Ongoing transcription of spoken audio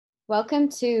Welcome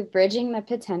to Bridging the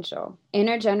Potential,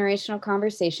 intergenerational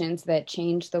conversations that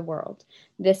change the world.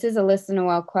 This is Alyssa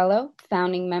Noel Quello,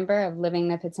 founding member of Living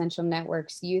the Potential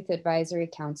Network's Youth Advisory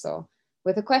Council,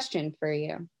 with a question for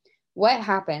you. What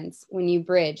happens when you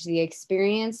bridge the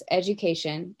experience,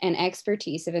 education, and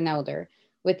expertise of an elder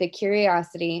with the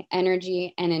curiosity,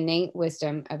 energy, and innate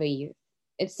wisdom of a youth?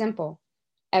 It's simple.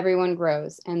 Everyone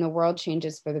grows, and the world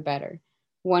changes for the better.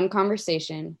 One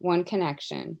conversation, one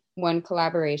connection, one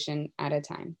collaboration at a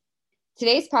time.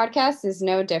 Today's podcast is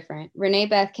no different. Renee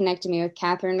Beth connected me with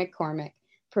Catherine McCormick,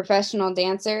 professional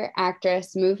dancer,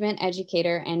 actress, movement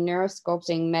educator, and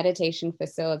neurosculpting meditation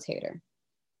facilitator.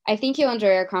 I think you'll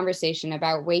enjoy our conversation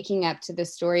about waking up to the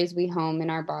stories we home in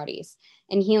our bodies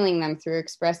and healing them through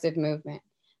expressive movement.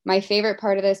 My favorite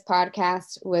part of this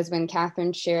podcast was when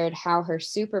Catherine shared how her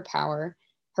superpower,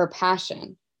 her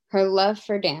passion, her love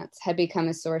for dance had become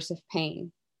a source of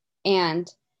pain,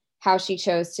 and how she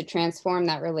chose to transform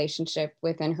that relationship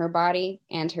within her body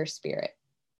and her spirit.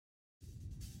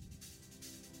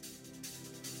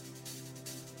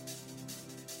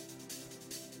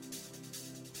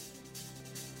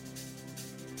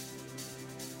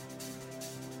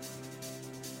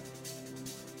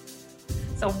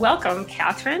 So welcome,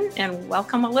 Catherine, and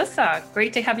welcome, Alyssa.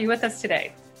 Great to have you with us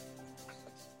today.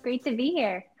 Great to be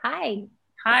here. Hi.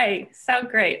 Hi, so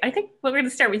great. I think we're going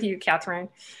to start with you, Catherine.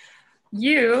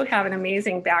 You have an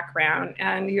amazing background,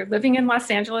 and you're living in Los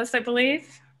Angeles, I believe.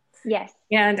 Yes.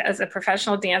 And as a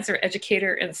professional dancer,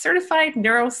 educator, and certified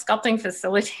neurosculpting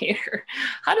facilitator.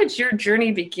 How did your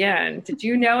journey begin? Did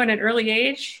you know at an early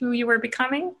age who you were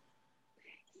becoming?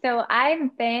 So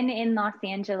I've been in Los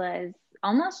Angeles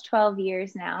almost 12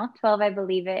 years now. 12, I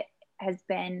believe it has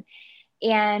been.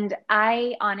 And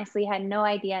I honestly had no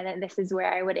idea that this is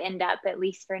where I would end up, at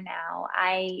least for now.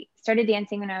 I started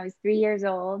dancing when I was 3 years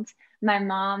old. My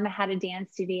mom had a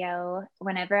dance studio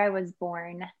whenever I was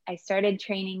born. I started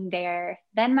training there.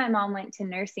 Then my mom went to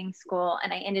nursing school,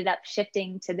 and I ended up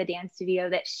shifting to the dance studio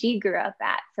that she grew up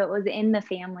at. So it was in the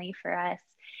family for us.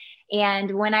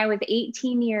 And when I was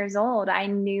 18 years old, I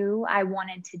knew I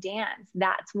wanted to dance.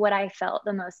 That's what I felt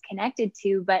the most connected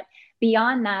to. But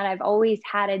beyond that, I've always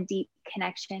had a deep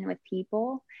connection with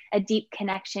people, a deep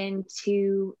connection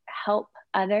to help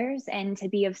others and to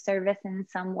be of service in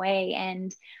some way.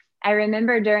 And I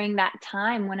remember during that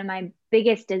time, one of my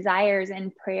biggest desires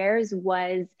and prayers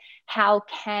was, how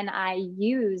can I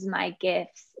use my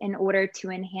gifts in order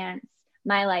to enhance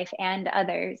my life and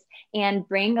others and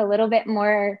bring a little bit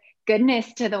more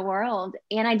goodness to the world?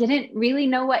 And I didn't really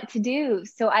know what to do.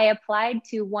 So I applied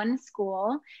to one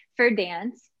school for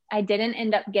dance. I didn't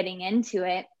end up getting into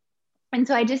it. And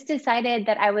so I just decided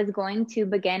that I was going to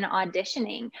begin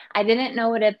auditioning. I didn't know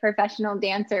what a professional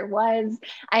dancer was.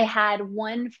 I had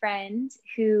one friend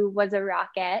who was a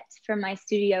Rockette from my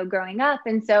studio growing up.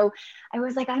 And so I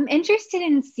was like, I'm interested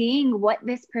in seeing what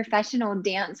this professional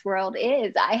dance world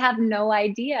is. I have no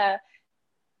idea.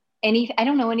 I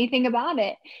don't know anything about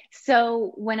it.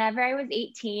 So whenever I was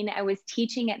 18, I was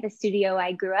teaching at the studio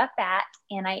I grew up at,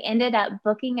 and I ended up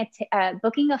booking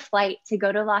a flight to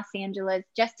go to Los Angeles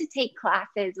just to take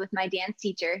classes with my dance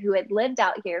teacher who had lived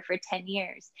out here for 10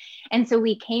 years. And so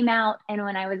we came out, and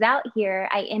when I was out here,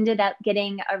 I ended up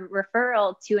getting a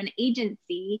referral to an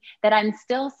agency that I'm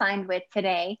still signed with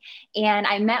today. And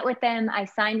I met with them. I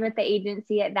signed with the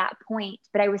agency at that point,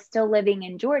 but I was still living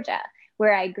in Georgia,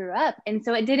 where I grew up. And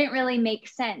so it didn't really make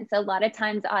sense. A lot of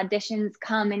times auditions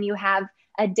come and you have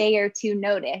a day or two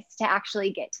notice to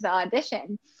actually get to the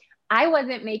audition. I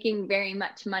wasn't making very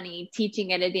much money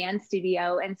teaching at a dance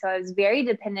studio. And so I was very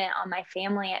dependent on my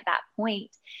family at that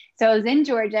point. So I was in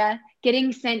Georgia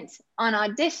getting sent on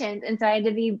auditions. And so I had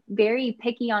to be very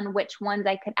picky on which ones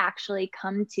I could actually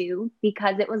come to,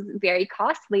 because it was very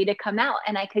costly to come out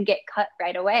and I could get cut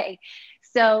right away.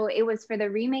 So it was for the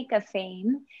remake of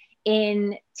Fame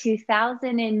in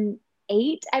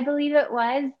 2008, I believe it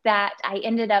was, that I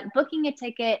ended up booking a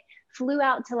ticket, flew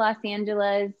out to Los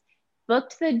Angeles,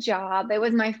 booked the job. It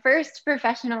was my first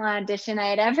professional audition I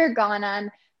had ever gone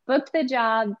on, booked the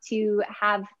job to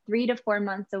have 3 to 4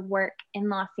 months of work in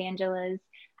Los Angeles.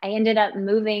 I ended up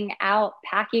moving out,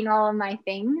 packing all of my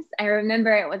things. I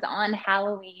remember it was on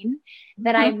Halloween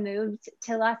that I moved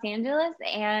to Los Angeles,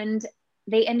 and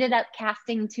they ended up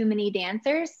casting too many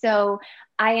dancers. So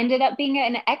I ended up being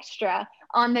an extra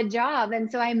on the job.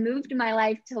 And so I moved my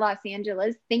life to Los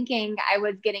Angeles thinking I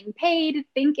was getting paid,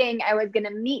 thinking I was going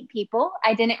to meet people.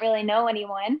 I didn't really know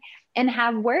anyone and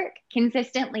have work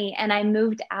consistently. And I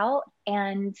moved out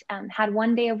and had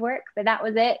one day of work, but that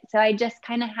was it. So I just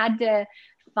kind of had to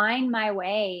find my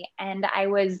way. And I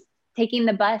was taking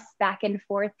the bus back and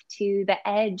forth to the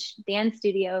Edge dance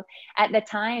studio at the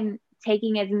time,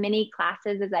 taking as many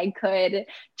classes as I could,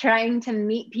 trying to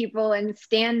meet people and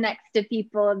stand next to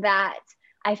people that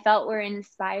I felt were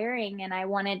inspiring and I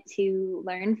wanted to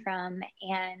learn from.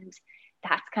 And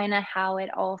that's kind of how it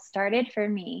all started for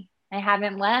me. I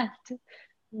haven't left.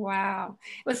 Wow.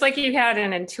 It was like you had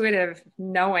an intuitive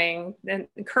knowing and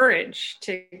courage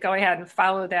to go ahead and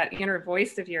follow that inner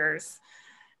voice of yours.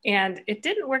 And it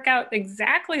didn't work out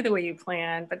exactly the way you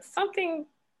planned, but something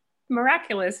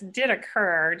miraculous did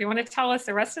occur. Do you want to tell us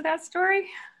the rest of that story?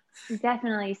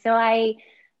 Definitely. So I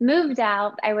moved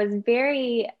out. I was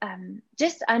very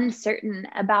just uncertain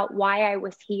about why I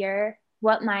was here,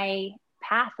 what my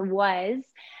path was.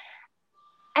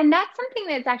 And that's something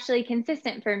that's actually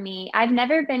consistent for me. I've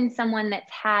never been someone that's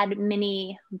had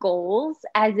many goals,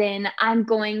 as in,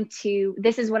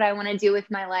 this is what I want to do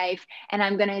with my life, and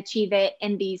I'm going to achieve it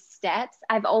in these steps.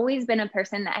 I've always been a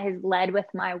person that has led with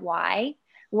my why,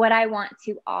 what I want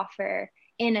to offer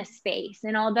in a space.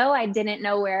 And although I didn't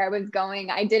know where I was going,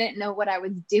 I didn't know what I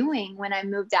was doing when I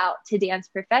moved out to dance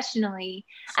professionally,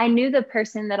 I knew the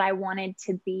person that I wanted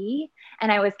to be,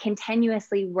 and I was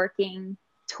continuously working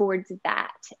towards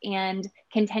that and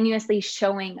continuously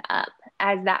showing up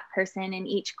as that person in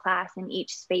each class, in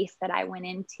each space that I went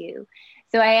into.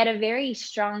 So I had a very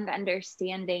strong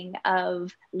understanding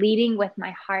of leading with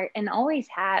my heart, and always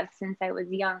have since I was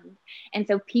young. And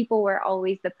so people were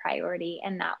always the priority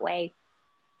in that way.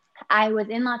 I was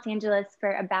in Los Angeles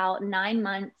for about 9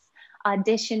 months,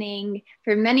 auditioning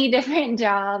for many different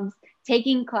jobs,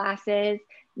 taking classes,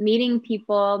 meeting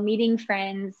people, meeting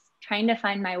friends, trying to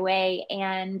find my way.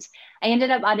 And I ended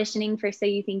up auditioning for So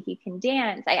You Think You Can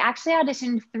Dance. I actually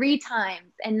auditioned 3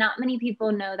 times, and not many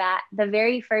people know that. The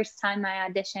very first time I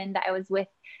auditioned, I was with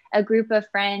a group of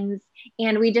friends,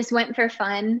 and we just went for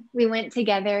fun. We went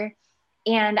together,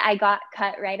 and I got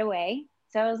cut right away.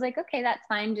 So I was like, okay, that's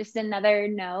fine. Just another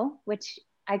no, which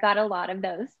I got a lot of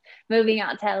those moving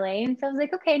out to LA. And so I was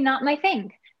like, okay, not my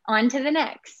thing. On to the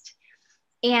next.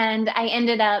 And I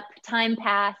ended up, time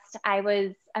passed. I'm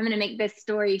going to make this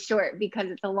story short because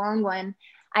it's a long one.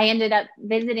 I ended up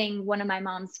visiting one of my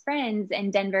mom's friends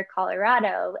in Denver,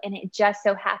 Colorado. And it just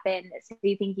so happened that So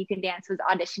You Think You Can Dance was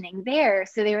auditioning there.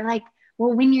 So they were like,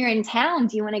 well, when you're in town,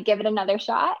 do you want to give it another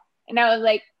shot? And I was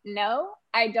like, no,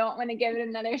 I don't want to give it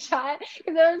another shot,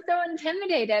 because I was so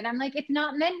intimidated. I'm like, it's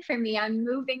not meant for me. I'm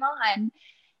moving on.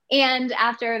 And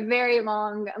after a very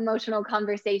long emotional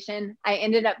conversation, I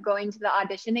ended up going to the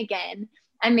audition again.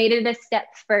 I made it a step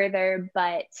further,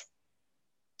 but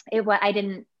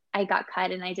I got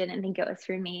cut, and I didn't think it was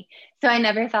for me. So I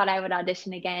never thought I would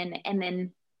audition again. And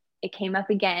then it came up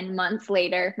again months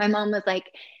later. My mom was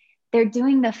like, they're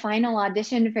doing the final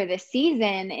audition for the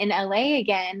season in LA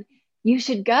again. You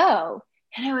should go.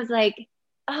 And I was like,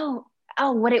 oh,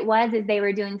 what it was is they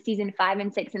were doing season 5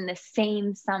 and 6 in the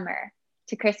same summer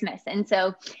to Christmas. And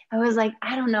so I was like,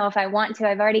 I don't know if I want to.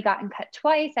 I've already gotten cut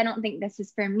twice. I don't think this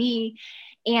is for me.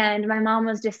 And my mom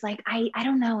was just like, I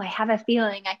don't know. I have a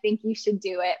feeling. I think you should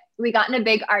do it. We got in a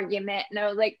big argument, and I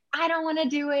was like, I don't want to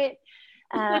do it.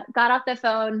 Got off the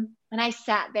phone, and I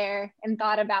sat there and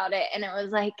thought about it. And it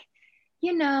was like,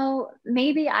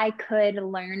 maybe I could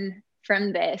learn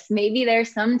from this. Maybe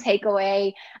there's some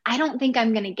takeaway. I don't think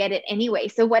I'm going to get it anyway.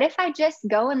 So what if I just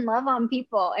go and love on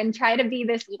people and try to be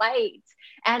this light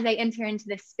as I enter into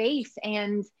this space?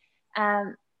 And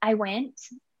I went,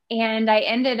 and I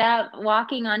ended up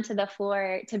walking onto the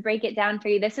floor. To break it down for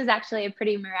you, this is actually a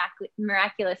pretty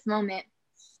miraculous moment.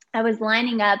 I was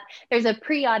lining up. There's a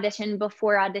pre-audition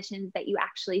before auditions that you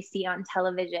actually see on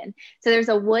television. So there's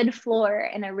a wood floor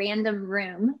in a random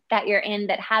room that you're in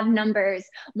that have numbers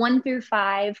 1 through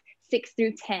 5, 6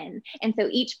 through 10. And so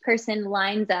each person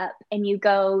lines up, and you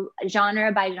go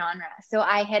genre by genre. So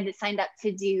I had signed up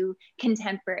to do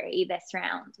contemporary this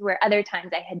round, where other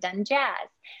times I had done jazz.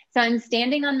 So I'm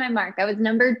standing on my mark. I was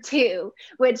number 2,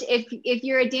 which if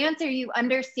you're a dancer, you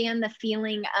understand the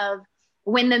feeling of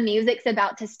when the music's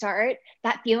about to start,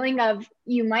 that feeling of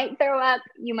you might throw up,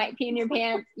 you might pee in your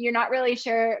pants, you're not really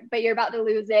sure, but you're about to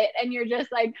lose it. And you're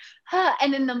just like, huh.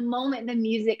 And then the moment the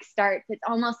music starts, it's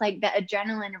almost like the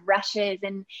adrenaline rushes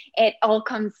and it all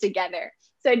comes together.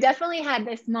 So I definitely had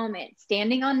this moment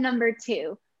standing on number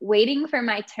 2, waiting for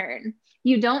my turn.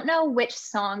 You don't know which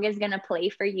song is going to play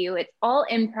for you. It's all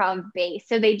improv based.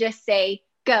 So they just say,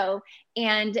 go.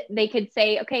 And they could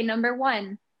say, okay, number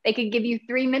 1. They could give you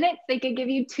 3 minutes. They could give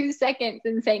you 2 seconds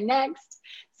and say next.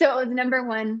 So it was number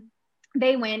 1.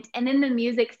 they went, and then the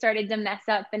music started to mess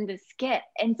up and to skip.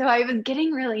 And so I was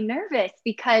getting really nervous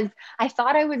because I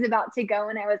thought I was about to go,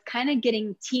 and I was kind of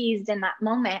getting teased in that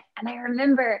moment. And I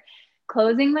remember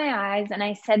closing my eyes and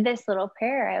I said this little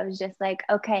prayer. I was just like,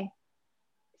 okay,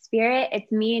 Spirit,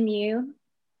 it's me and you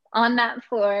on that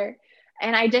floor.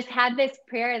 And I just had this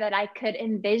prayer that I could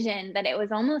envision that it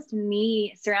was almost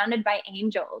me surrounded by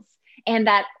angels, and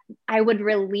that I would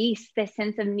release this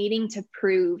sense of needing to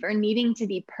prove or needing to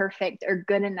be perfect or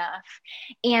good enough.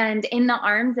 And in the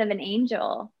arms of an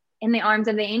angel, in the arms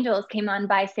of the angels came on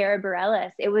by Sarah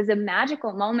Bareilles. It was a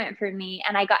magical moment for me,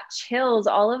 and I got chills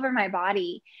all over my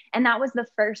body. And that was the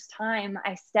first time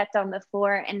I stepped on the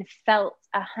floor and felt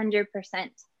 100%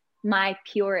 my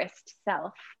purest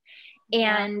self.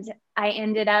 And I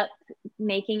ended up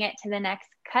making it to the next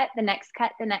cut, the next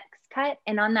cut, the next cut.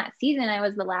 And on that season, I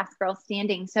was the last girl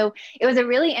standing. So it was a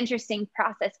really interesting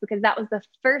process because that was the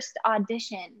first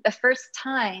audition, the first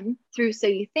time through So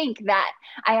You Think that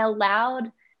I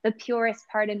allowed the purest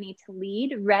part of me to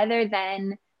lead rather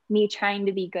than me trying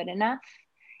to be good enough.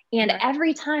 And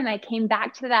every time I came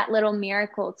back to that little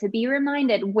miracle to be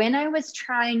reminded when I was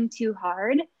trying too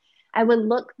hard, I would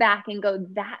look back and go,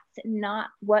 that's not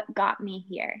what got me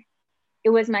here. It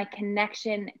was my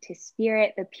connection to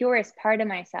spirit, the purest part of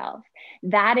myself.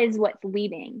 That is what's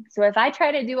leading. So if I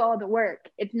try to do all the work,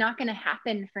 it's not going to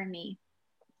happen for me.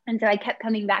 And so I kept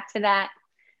coming back to that,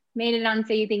 made it on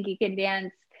So You Think You Can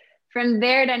Dance. From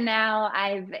there to now,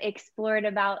 I've explored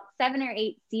about 7 or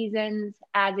 8 seasons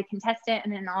as a contestant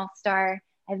and an all-star.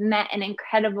 I've met an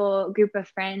incredible group of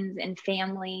friends and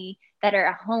family that are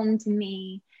a home to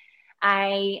me.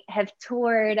 I have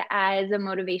toured as a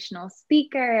motivational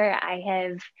speaker. I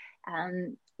have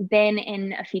been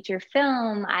in a feature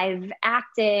film. I've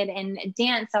acted and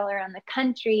danced all around the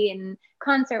country and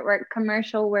concert work,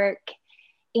 commercial work.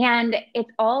 And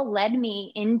it's all led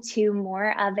me into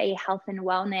more of a health and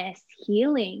wellness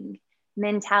healing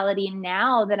mentality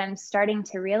now that I'm starting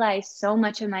to realize so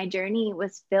much of my journey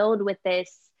was filled with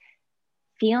this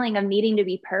feeling of needing to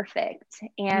be perfect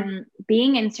and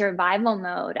being in survival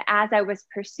mode as I was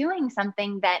pursuing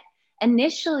something that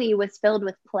initially was filled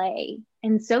with play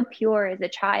and so pure as a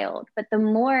child. But the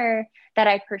more that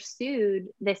I pursued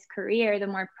this career, the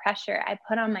more pressure I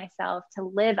put on myself to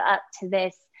live up to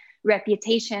this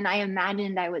reputation I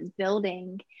imagined I was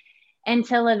building,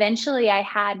 until eventually I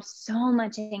had so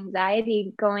much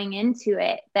anxiety going into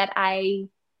it that I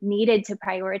needed to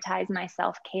prioritize my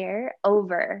self-care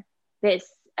over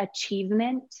this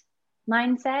achievement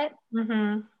mindset.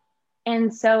 Mm-hmm.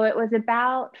 And so it was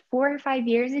about 4 or 5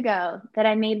 years ago that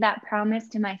I made that promise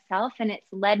to myself, and it's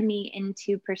led me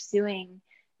into pursuing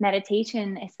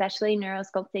meditation, especially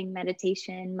neurosculpting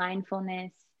meditation,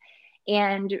 mindfulness,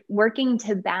 and working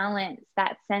to balance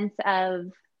that sense of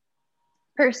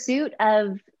pursuit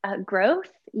of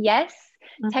growth. Yes,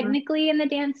 technically in the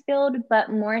dance field, but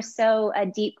more so a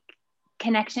deep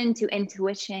connection to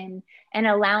intuition and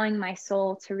allowing my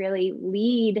soul to really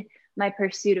lead my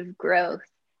pursuit of growth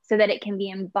so that it can be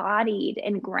embodied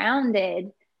and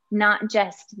grounded, not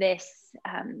just this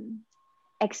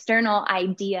external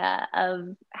idea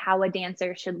of how a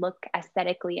dancer should look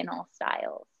aesthetically in all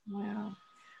styles. Wow.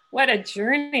 What a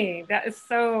journey. That is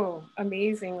so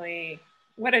amazingly,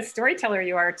 what a storyteller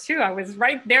you are too. I was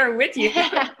right there with you.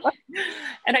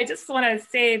 And I just want to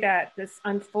say that this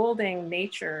unfolding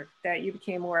nature that you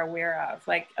became more aware of,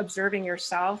 like observing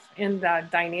yourself in the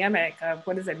dynamic of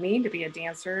what does it mean to be a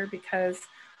dancer? Because,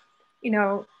 you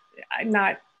know, I'm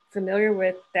not familiar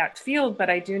with that field, but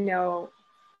I do know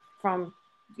from,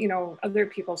 you know, other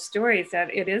people's stories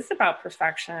that it is about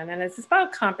perfection and it's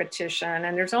about competition,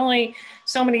 and there's only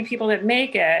so many people that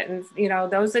make it, and, you know,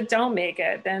 those that don't make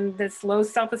it, then this low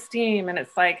self-esteem. And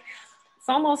it's like, it's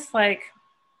almost like,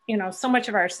 you know, so much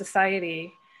of our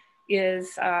society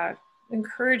is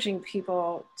encouraging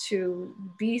people to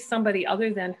be somebody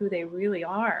other than who they really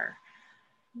are,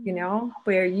 you know,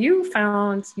 where you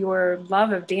found your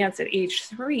love of dance at age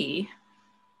 3.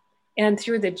 And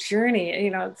through the journey, you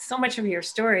know, so much of your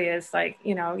story is like,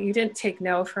 you know, you didn't take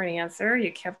no for an answer.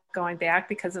 You kept going back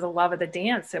because of the love of the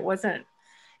dance. It wasn't,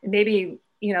 maybe,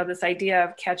 you know, this idea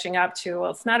of catching up to,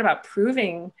 well, it's not about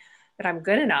proving that I'm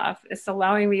good enough. It's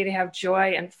allowing me to have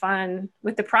joy and fun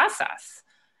with the process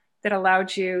that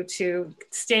allowed you to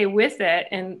stay with it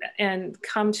and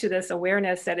come to this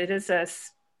awareness that it is a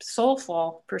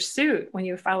soulful pursuit when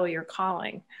you follow your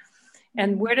calling.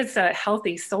 And where does a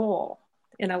healthy soul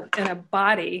in a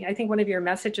body. I think one of your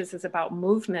messages is about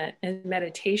movement and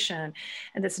meditation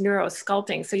and this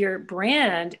neurosculpting. So your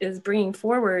brand is bringing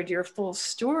forward your full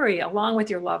story along with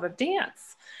your love of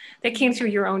dance that came through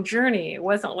your own journey. It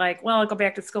wasn't like, well, I'll go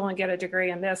back to school and get a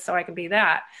degree in this so I can be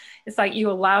that. It's like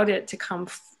you allowed it to come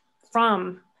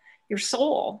from your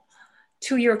soul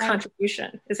to your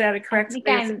contribution. Is that a correct?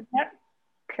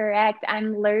 Correct.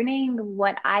 I'm learning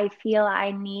what I feel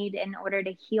I need in order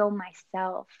to heal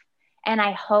myself. And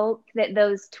I hope that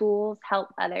those tools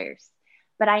help others.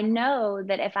 But I know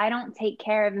that if I don't take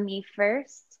care of me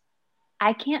first,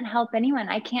 I can't help anyone.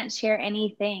 I can't share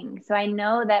anything. So I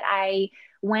know that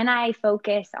when I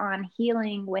focus on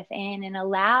healing within and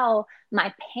allow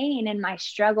my pain and my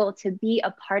struggle to be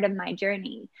a part of my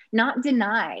journey, not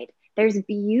denied, there's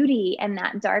beauty in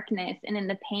that darkness and in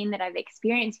the pain that I've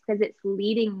experienced because it's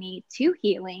leading me to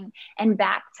healing and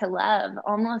back to love,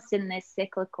 almost in this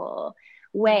cyclical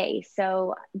way.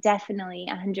 So definitely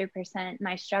 100%,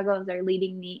 my struggles are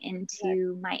leading me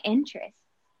into my interests.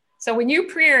 So when you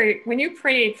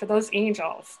prayed for those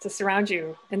angels to surround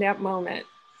you in that moment,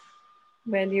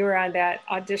 when you were on that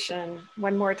audition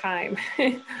one more time,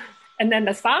 and then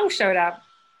the song showed up,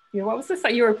 what was the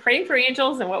song? You were praying for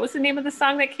angels, and what was the name of the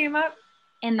song that came up?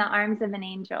 In the Arms of an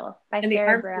Angel by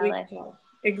Sara Bareilles.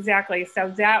 Exactly.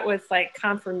 So that was like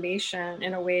confirmation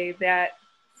in a way that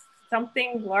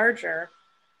something larger,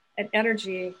 an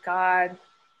energy, God,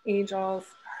 angels,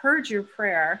 heard your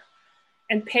prayer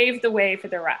and paved the way for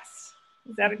the rest.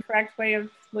 Is that a correct way of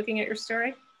looking at your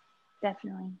story?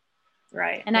 Definitely.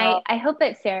 Right. And well, I hope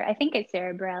it's Sarah. I think it's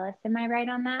Sara Bareilles. Am I right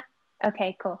on that?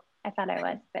 Okay, cool. I thought I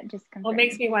was, but just confirm. Well, it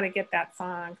makes me want to get that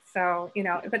song. So,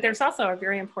 but there's also a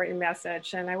very important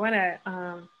message. And I want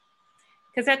to,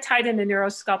 because that tied into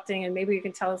neurosculpting, and maybe you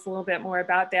can tell us a little bit more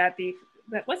about that.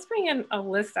 But let's bring in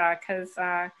Alyssa, because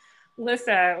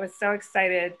Alyssa was so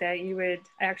excited that you would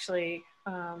actually,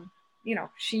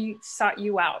 she sought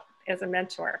you out as a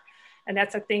mentor. And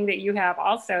that's a thing that you have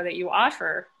also that you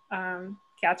offer,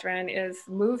 Catherine, is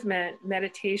movement,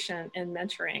 meditation, and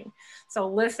mentoring. So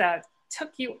Alyssa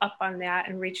took you up on that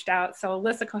and reached out. So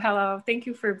Alyssa Coelho, thank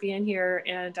you for being here,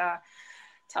 and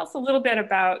tell us a little bit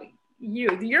about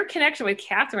you. Your connection with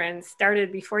Catherine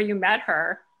started before you met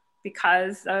her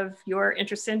because of your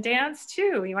interest in dance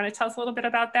too. You want to tell us a little bit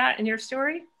about that and your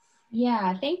story?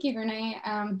 Yeah, thank you, Renee.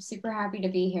 I'm super happy to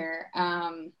be here.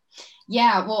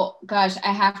 Yeah, well, gosh,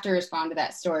 I have to respond to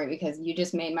that story because you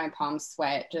just made my palms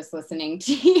sweat just listening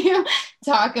to you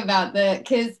talk about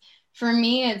because for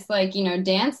me, it's like,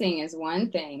 dancing is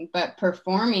one thing, but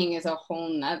performing is a whole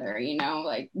nother,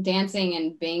 like dancing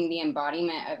and being the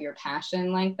embodiment of your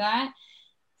passion like that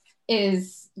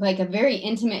is like a very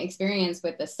intimate experience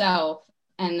with the self.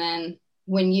 And then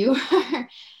when you are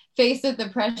faced with the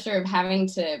pressure of having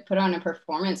to put on a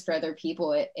performance for other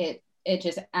people, it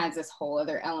just adds this whole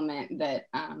other element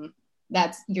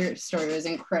that's your story was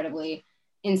incredibly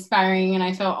inspiring. And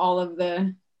I felt all of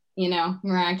the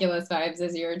miraculous vibes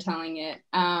as you were telling it.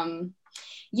 I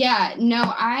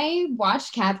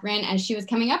watched Catherine as she was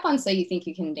coming up on So You Think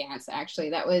You Can Dance. Actually,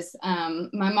 that was,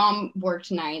 my mom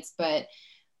worked nights, but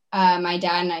my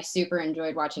dad and I super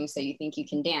enjoyed watching So You Think You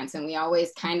Can Dance. And we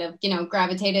always kind of,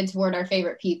 gravitated toward our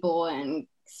favorite people and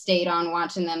stayed on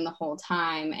watching them the whole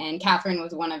time. And Catherine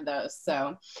was one of those.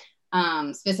 So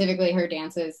specifically her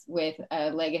dances with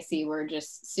Legacy were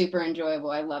just super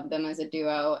enjoyable. I loved them as a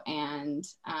duo. And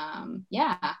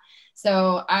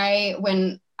so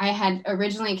when I had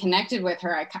originally connected with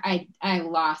her, I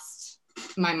lost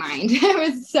my mind. I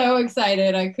was so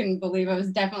excited. I couldn't believe I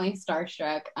was definitely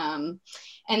starstruck. And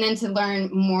then to learn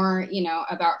more,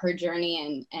 about her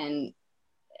journey and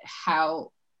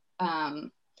how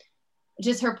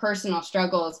just her personal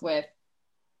struggles with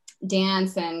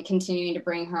dance and continuing to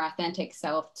bring her authentic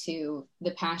self to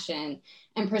the passion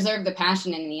and preserve the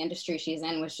passion in the industry she's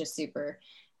in was just super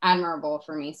admirable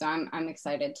for me. So I'm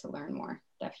excited to learn more,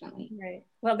 definitely. Right.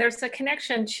 Well, there's a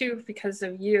connection too because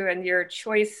of you and your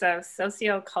choice of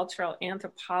sociocultural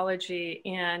anthropology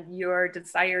and your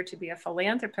desire to be a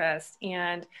philanthropist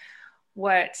and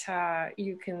what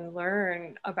you can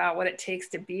learn about what it takes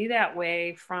to be that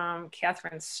way from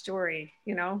Catherine's story.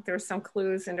 There's some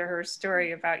clues into her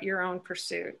story about your own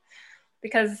pursuit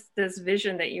because this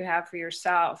vision that you have for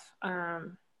yourself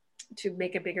to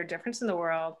make a bigger difference in the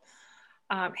world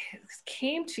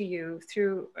came to you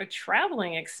through a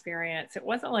traveling experience. It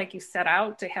wasn't like you set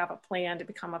out to have a plan to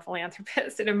become a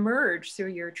philanthropist. It emerged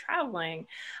through your traveling,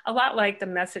 a lot like the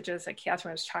messages that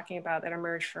Catherine was talking about that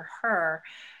emerged for her,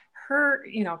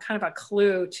 kind of a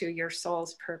clue to your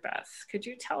soul's purpose. Could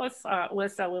you tell us,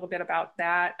 Alyssa, a little bit about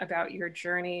that, about your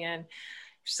journey and,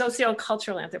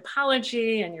 sociocultural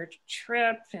anthropology and your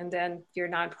trip and then your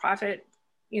nonprofit,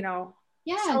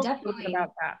 Yeah, definitely.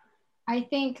 About that. I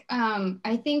think,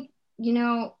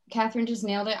 Catherine just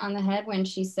nailed it on the head when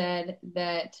she said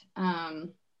that a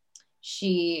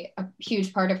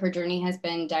huge part of her journey has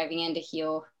been diving in to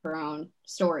heal her own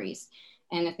stories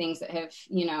and the things that have,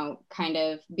 kind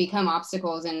of become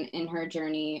obstacles in her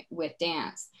journey with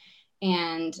dance.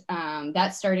 And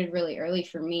that started really early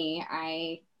for me.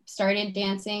 I started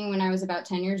dancing when I was about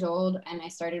 10 years old, and I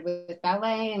started with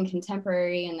ballet and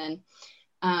contemporary, and then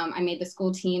I made the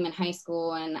school team in high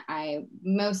school, and I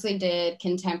mostly did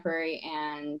contemporary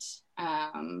and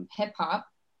hip hop.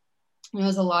 It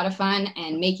was a lot of fun,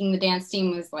 and making the dance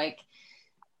team was like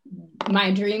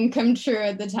my dream come true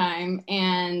at the time.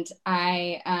 And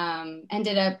I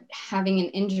ended up having an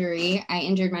injury. I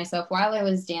injured myself while I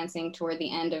was dancing toward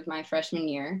the end of my freshman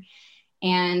year.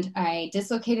 And I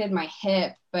dislocated my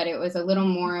hip, but it was a little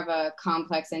more of a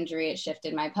complex injury. It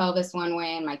shifted my pelvis one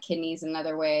way and my kidneys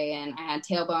another way, and I had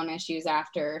tailbone issues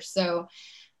after. So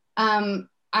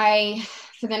I,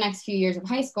 for the next few years of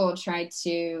high school, tried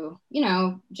to,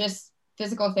 just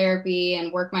physical therapy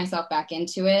and work myself back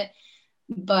into it.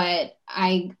 But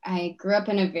I grew up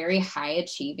in a very high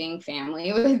achieving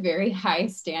family with very high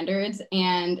standards.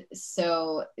 And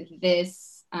so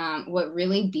what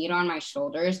really beat on my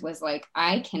shoulders was like,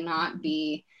 I cannot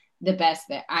be the best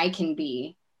that I can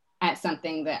be at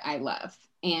something that I love.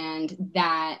 And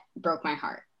that broke my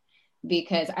heart,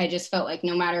 because I just felt like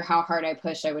no matter how hard I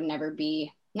pushed, I would never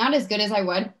be not as good as I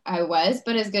was,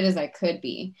 but as good as I could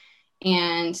be.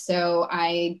 And so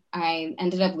I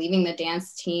ended up leaving the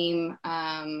dance team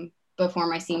before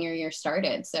my senior year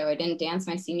started. So I didn't dance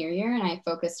my senior year, and I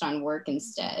focused on work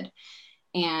instead.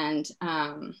 And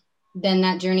then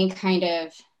that journey kind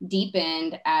of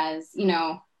deepened as,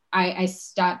 I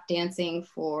stopped dancing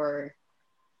for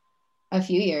a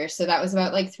few years. So that was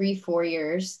about like 3-4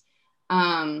 years.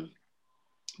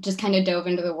 Just kind of dove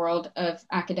into the world of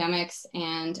academics,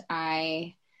 and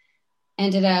I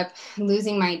ended up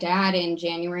losing my dad in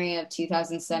January of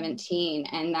 2017.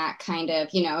 And that kind of,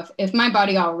 if my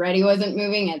body already wasn't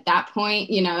moving at that point,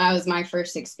 that was my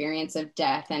first experience of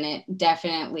death, and it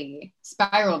definitely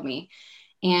spiraled me.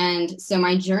 And so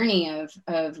my journey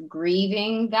of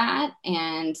grieving that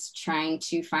and trying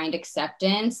to find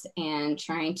acceptance and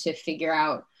trying to figure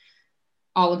out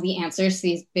all of the answers to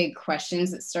these big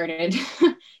questions that started,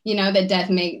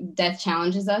 that death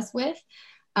challenges us with.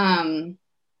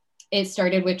 It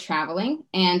started with traveling,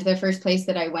 and the first place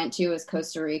that I went to was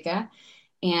Costa Rica.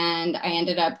 And I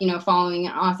ended up, following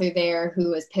an author there who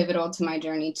was pivotal to my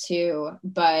journey too.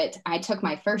 But I took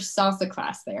my first salsa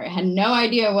class there. I had no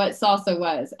idea what salsa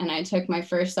was. And I took my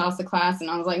first salsa class, and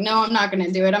I was like, no, I'm not going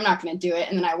to do it. I'm not going to do it.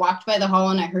 And then I walked by the hall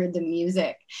and I heard the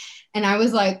music. And I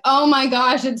was like, oh my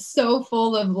gosh, it's so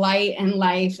full of light and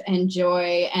life and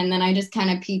joy. And then I just kind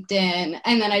of peeked in,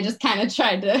 and then I just kind of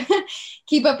tried to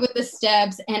keep up with the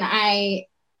steps. And I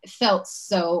felt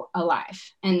so alive.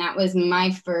 And that was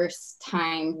my first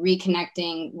time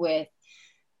reconnecting with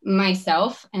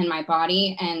myself and my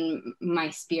body and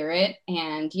my spirit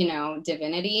and,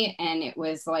 divinity. And it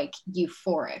was like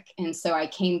euphoric. And so I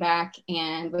came back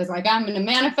and was like, I'm going to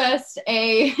manifest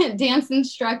a dance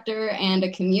instructor and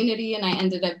a community. And I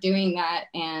ended up doing that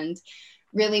and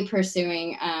really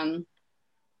pursuing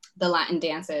the Latin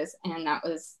dances. And that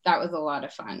was a lot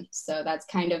of fun. So that's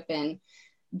kind of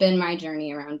been my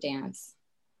journey around dance.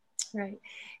 Right.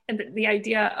 And the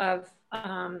idea of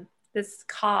this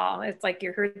call, it's like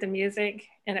you heard the music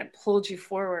and it pulled you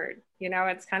forward.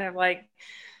 It's kind of like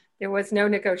there was no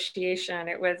negotiation.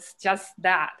 It was just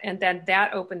that. And then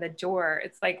that opened the door.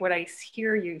 It's like what I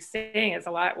hear you saying is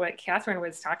a lot what Catherine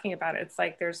was talking about. It's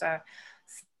like there's a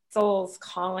soul's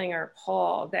calling or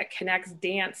pull that connects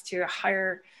dance to a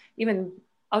higher, even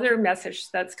other message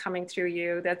that's coming through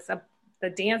you. The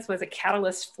dance was a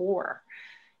catalyst for,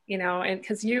 and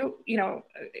because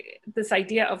this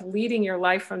idea of leading your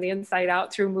life from the inside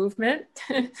out through movement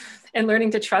and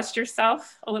learning to trust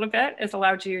yourself a little bit has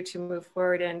allowed you to move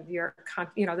forward in your,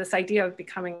 this idea of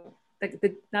becoming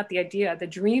the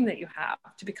dream that you have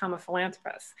to become a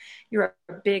philanthropist. You're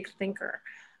a big thinker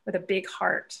with a big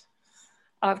heart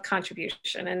of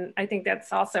contribution. And I think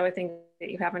that's also a thing that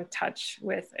you have in touch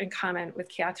with in common with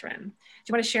Catherine. Do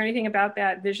you want to share anything about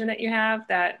that vision that you have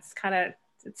that's kind of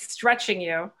stretching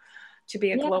you to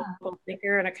be a global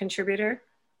thinker and a contributor?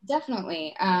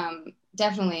 Definitely.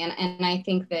 Definitely. And I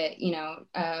think that,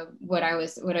 what I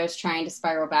was trying to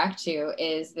spiral back to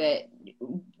is that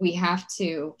we have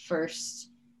to first,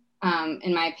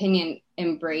 in my opinion,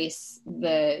 embrace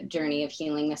the journey of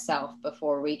healing the self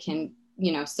before we can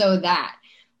so that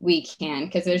we can,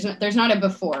 because there's not a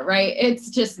before, right? It's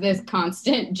just this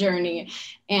constant journey,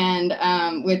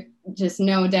 and with just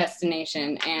no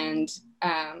destination. And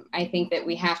I think that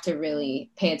we have to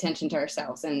really pay attention to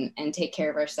ourselves and take care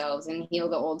of ourselves and heal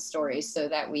the old stories so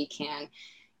that we can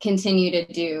continue to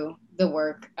do the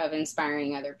work of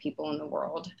inspiring other people in the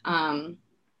world.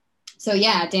 So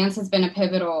yeah, dance has been a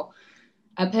pivotal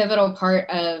part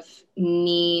of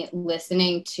me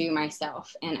listening to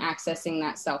myself and accessing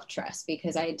that self-trust,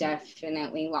 because I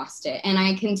definitely lost it. And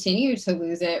I continue to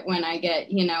lose it when I get,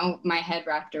 my head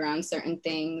wrapped around certain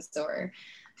things, or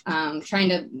trying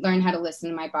to learn how to listen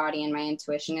to my body and my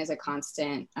intuition is a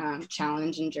constant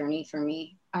challenge and journey for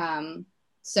me.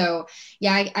 So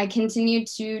yeah, I continued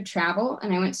to travel,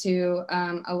 and I went to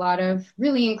a lot of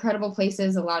really incredible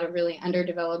places, a lot of really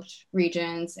underdeveloped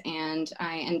regions. And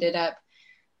I ended up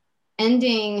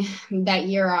ending that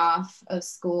year off of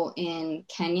school in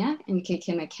Kenya, in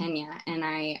Kigoma, Kenya. And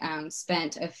I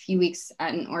spent a few weeks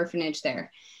at an orphanage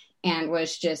there, and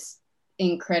was just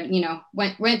incredible,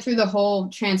 went through the whole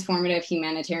transformative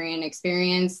humanitarian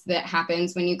experience that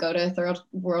happens when you go to a third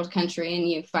world country and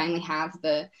you finally have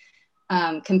the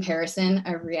comparison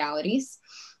of realities.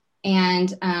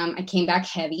 And I came back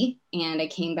heavy, and I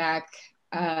came back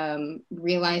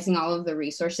realizing all of the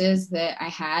resources that I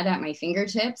had at my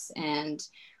fingertips. And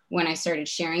when I started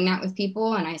sharing that with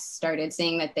people, and I started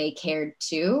saying that they cared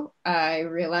too, I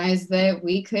realized that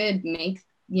we could make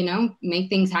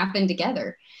things happen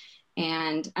together.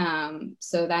 And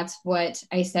so that's what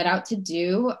I set out to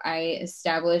do. I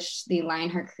established the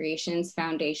Lionheart Creations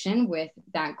Foundation with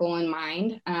that goal in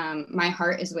mind. My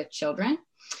heart is with children.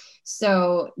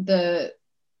 So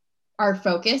our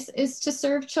focus is to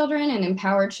serve children and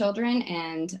empower children.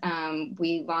 And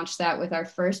we launched that with our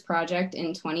first project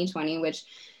in 2020, which,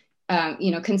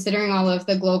 considering all of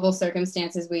the global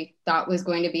circumstances, we thought was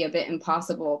going to be a bit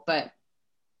impossible. But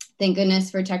thank goodness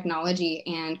for technology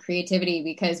and creativity,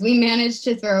 because we managed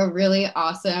to throw a really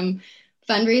awesome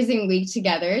fundraising week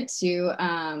together to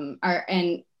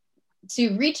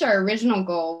reach our original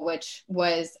goal, which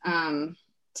was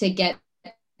to get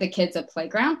the kids a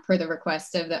playground per the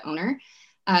request of the owner,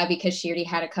 because she already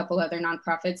had a couple other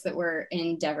nonprofits that were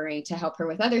endeavoring to help her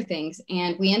with other things.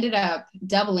 And we ended up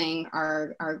doubling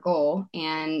our goal,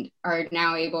 and are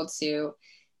now able to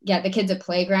get the kids a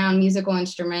playground, musical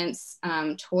instruments,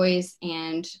 toys,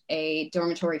 and a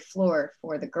dormitory floor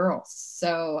for the girls.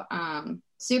 So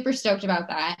super stoked about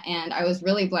that. And I was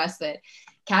really blessed that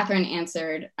Catherine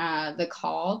answered the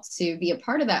call to be a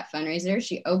part of that fundraiser.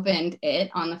 She opened it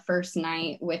on the first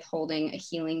night with holding a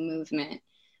healing movement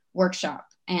workshop.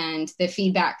 And the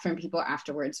feedback from people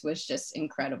afterwards was just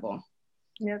incredible.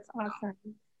 That's awesome.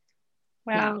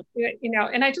 Well,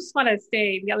 and I just want to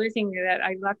say the other thing that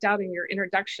I left out in your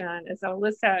introduction is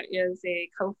Alyssa is a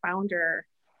co-founder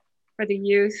for the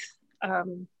youth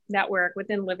network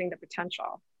within Living the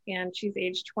Potential. And she's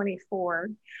age 24,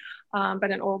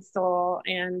 but an old soul,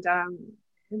 and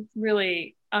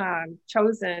really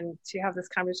chosen to have this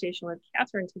conversation with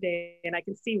Catherine today. And I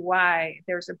can see why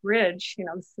there's a bridge,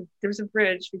 there's a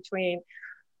bridge between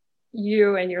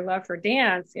you and your love for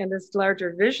dance and this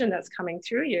larger vision that's coming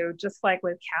through you. Just like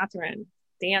with Catherine,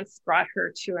 dance brought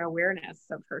her to an awareness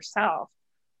of herself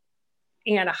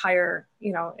and a higher,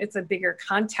 it's a bigger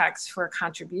context for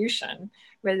contribution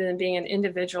rather than being an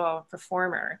individual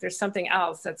performer. There's something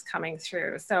else that's coming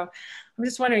through. So I'm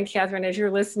just wondering, Catherine, as you're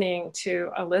listening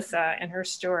to Alyssa and her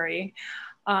story,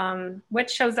 what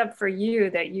shows up for you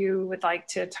that you would like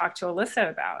to talk to Alyssa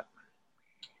about?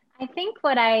 I think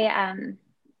what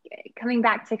coming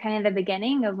back to kind of the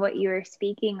beginning of what you were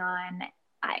speaking on,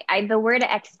 the word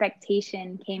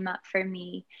expectation came up for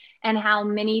me, and how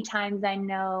many times I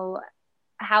know,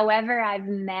 however I've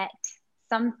met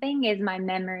something is my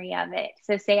memory of it.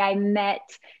 So say I met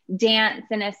dance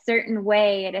in a certain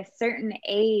way at a certain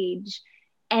age,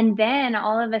 and then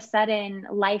all of a sudden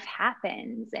life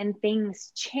happens and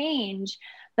things change.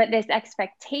 But this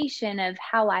expectation of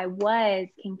how I was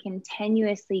can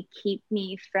continuously keep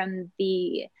me from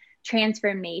the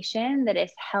transformation that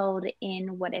is held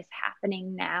in what is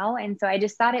happening now. And so I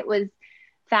just thought it was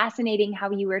fascinating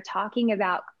how you were talking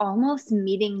about almost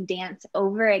meeting dance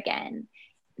over again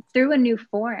through a new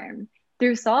form,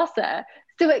 through salsa.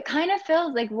 So it kind of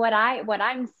feels like what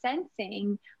I'm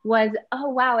sensing was, oh,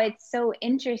 wow, it's so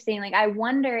interesting. Like, I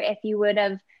wonder if you would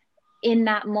have, in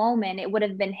that moment, it would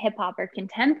have been hip hop or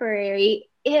contemporary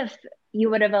if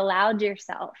you would have allowed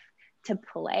yourself to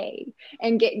play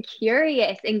and get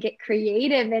curious and get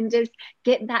creative and just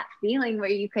get that feeling where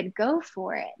you could go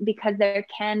for it, because there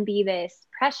can be this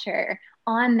pressure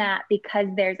on that because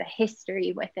there's a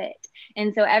history with it.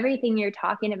 And so everything you're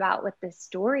talking about with the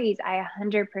stories, I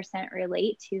 100%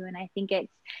 relate to. And I think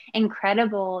it's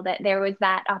incredible that there was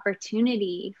that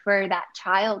opportunity for that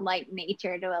childlike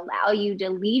nature to allow you, to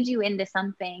lead you into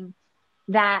something,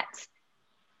 that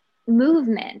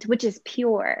movement, which is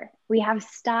pure. We have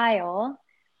style,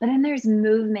 but then there's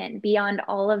movement beyond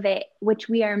all of it, which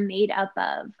we are made up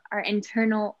of. Our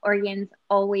internal organs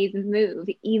always move,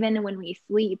 even when we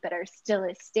sleep at our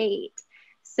stillest state.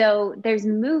 So there's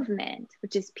movement,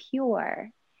 which is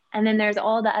pure. And then there's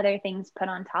all the other things put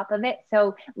on top of it.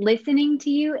 So listening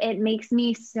to you, it makes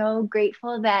me so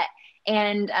grateful that,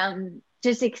 and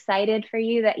just excited for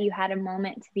you that you had a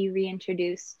moment to be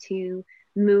reintroduced to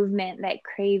movement that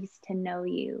craves to know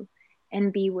you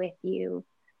and be with you.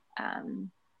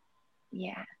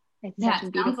 Yeah, it's such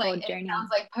a beautiful journey. It sounds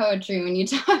like poetry when you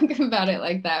talk about it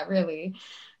like that, really.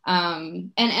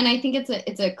 And I think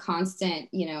it's a constant,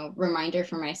 reminder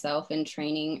for myself in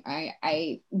training.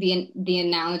 The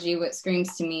analogy, what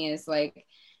screams to me is like,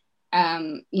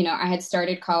 I had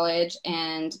started college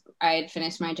and I had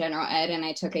finished my general ed, and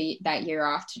I took that year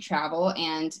off to travel,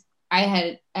 and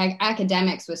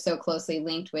academics was so closely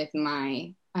linked with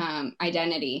my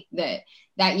identity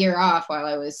that year off, while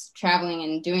I was traveling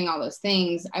and doing all those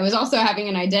things, I was also having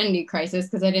an identity crisis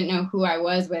because I didn't know who I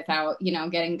was without,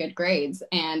 getting good grades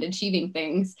and achieving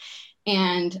things.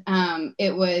 And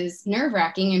it was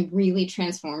nerve-wracking and really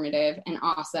transformative and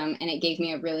awesome. And it gave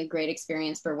me a really great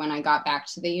experience for when I got back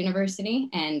to the university.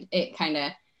 And it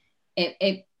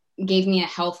it gave me a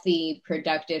healthy,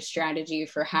 productive strategy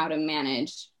for how to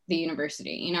manage the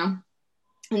university,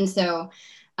 And so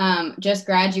just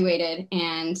graduated,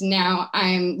 and now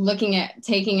I'm looking at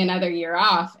taking another year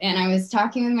off. And I was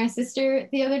talking with my sister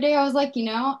the other day. I was like,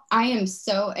 I am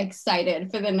so excited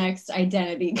for the next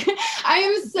identity. I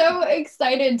am so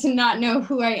excited to not know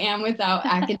who I am without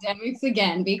academics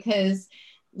again, because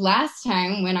last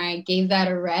time when I gave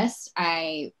that a rest,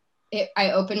 I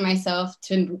opened myself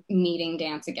to meeting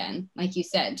dance again, like you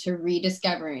said, to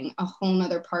rediscovering a whole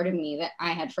nother part of me that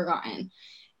I had forgotten.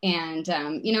 And,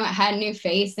 it had new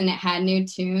face and it had new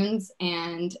tunes,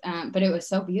 and, but it was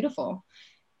so beautiful.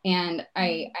 And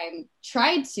I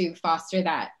tried to foster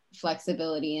that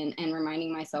flexibility and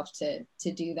reminding myself to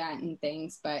do that and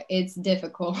things, but it's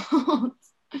difficult.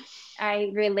 I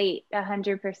relate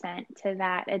 100% to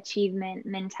that achievement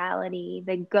mentality,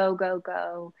 the go, go,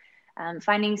 go,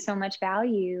 finding so much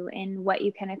value in what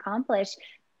you can accomplish,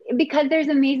 because there's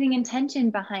amazing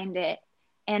intention behind it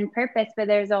and purpose, but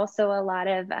there's also a lot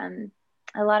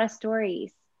of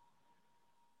stories.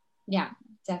 Yeah,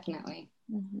 definitely.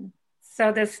 Mm-hmm.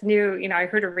 So this new, I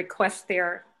heard a request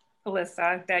there,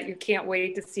 Alyssa, that you can't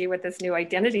wait to see what this new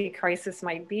identity crisis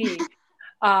might be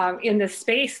in the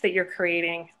space that you're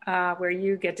creating, where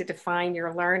you get to define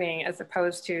your learning as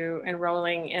opposed to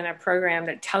enrolling in a program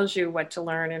that tells you what to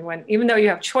learn. And even though you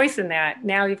have choice in that,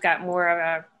 now you've got more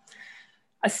of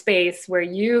a space where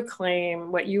you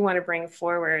claim what you want to bring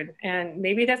forward. And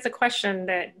maybe that's a question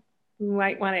that you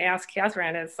might want to ask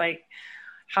Catherine, is like,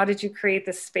 how did you create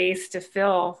the space to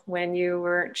fill when you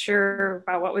weren't sure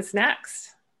about what was next?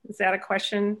 Is that a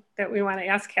question that we want to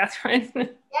ask Catherine?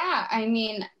 Yeah, I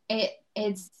mean,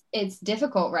 it's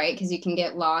difficult, right? Because you can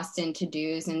get lost in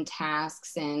to-dos and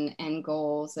tasks and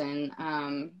goals, and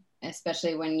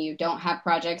especially when you don't have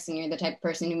projects and you're the type of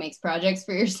person who makes projects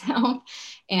for yourself.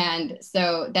 And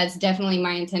so that's definitely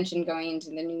my intention going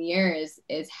into the new year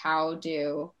is how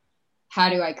do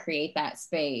I create that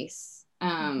space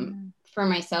for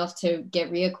myself to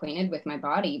get reacquainted with my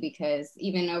body? Because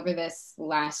even over this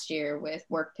last year with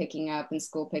work picking up and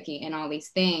school picking and all these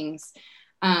things,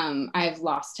 I've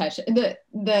lost touch.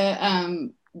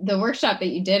 The workshop that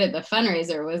you did at the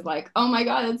fundraiser was like, oh my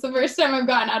God, that's the first time I've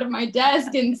gotten out of my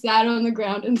desk and sat on the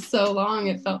ground in so long.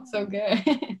 It felt so good.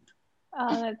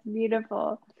 Oh, that's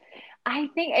beautiful. I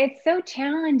think it's so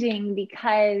challenging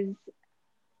because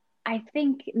I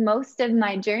think most of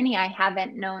my journey, I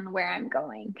haven't known where I'm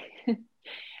going.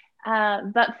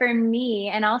 But for me,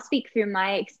 and I'll speak through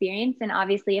my experience, and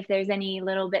obviously if there's any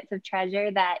little bits of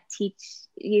treasure that teach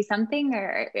you something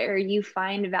or you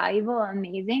find valuable,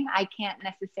 amazing. I can't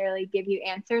necessarily give you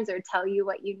answers or tell you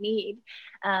what you need.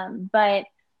 But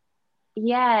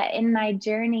yeah, in my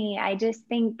journey, I just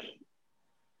think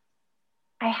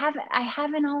I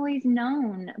haven't always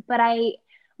known, but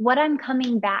what I'm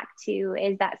coming back to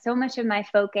is that so much of my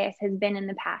focus has been in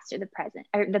the past or the present,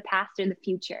 or the past or the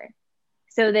future.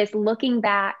 So this looking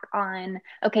back on,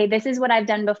 okay, this is what I've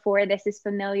done before. This is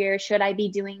familiar. Should I be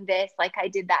doing this like I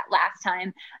did that last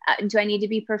time? Do I need to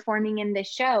be performing in this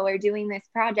show or doing this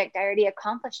project? I already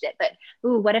accomplished it, but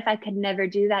ooh, what if I could never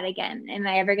do that again? Am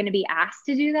I ever going to be asked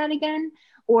to do that again?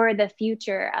 Or the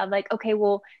future of like, okay,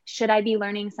 well, should I be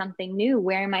learning something new?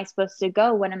 Where am I supposed to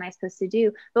go? What am I supposed to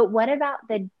do? But what about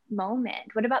the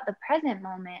moment? What about the present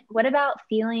moment? What about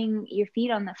feeling your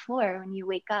feet on the floor when you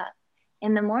wake up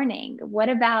in the morning? What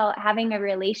about having a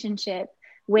relationship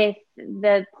with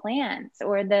the plants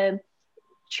or the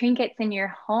trinkets in your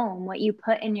home, what you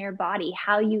put in your body,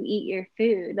 how you eat your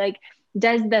food? Like,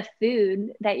 does the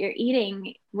food that you're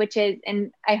eating, which is,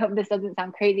 and I hope this doesn't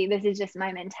sound crazy, this is just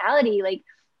my mentality, like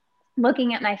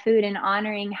looking at my food and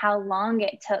honoring how long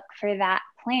it took for that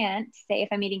plant, say if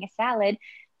I'm eating a salad,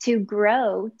 to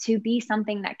grow to be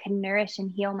something that can nourish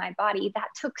and heal my body. That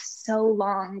took so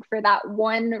long for that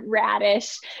one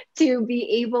radish to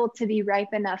be able to be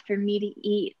ripe enough for me to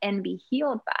eat and be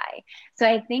healed by. So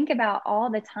I think about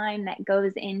all the time that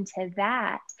goes into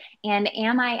that. And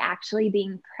am I actually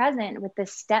being present with the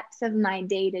steps of my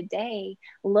day to day,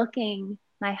 looking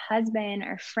my husband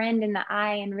or friend in the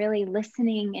eye and really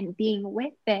listening and being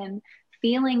with them,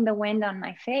 feeling the wind on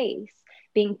my face,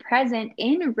 being present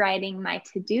in writing my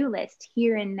to-do list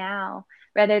here and now,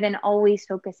 rather than always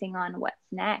focusing on what's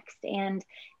next. And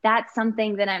that's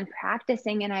something that I'm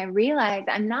practicing, and I realize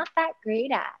I'm not that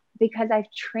great at, because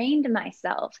I've trained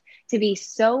myself to be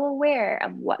so aware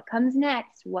of what comes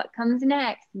next, what comes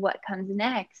next, what comes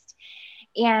next.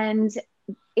 And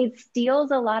it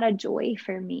steals a lot of joy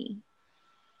for me.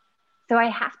 So I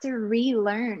have to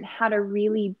relearn how to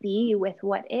really be with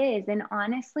what is. And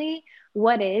honestly,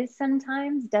 what is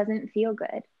sometimes doesn't feel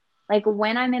good. Like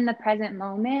when I'm in the present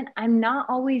moment, I'm not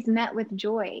always met with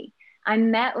joy. I'm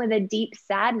met with a deep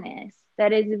sadness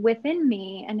that is within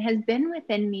me and has been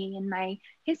within me in my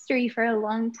history for a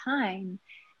long time.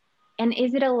 And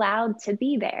is it allowed to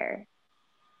be there?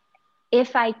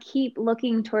 If I keep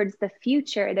looking towards the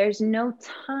future, there's no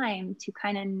time to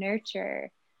kind of nurture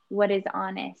what is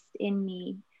honest in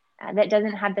me, that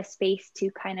doesn't have the space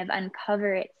to kind of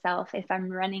uncover itself if I'm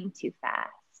running too fast.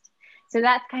 So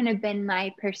that's kind of been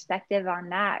my perspective on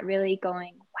that, really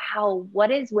going, wow,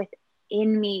 what is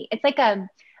within me? It's like a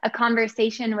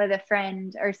conversation with a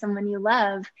friend or someone you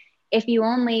love. If you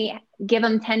only give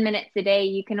them 10 minutes a day,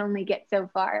 you can only get so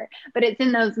far. But it's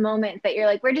in those moments that you're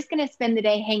like, we're just going to spend the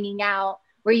day hanging out,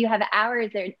 where you have hours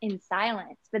there in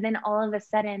silence, but then all of a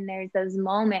sudden there's those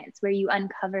moments where you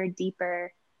uncover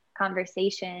deeper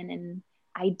conversation and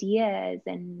ideas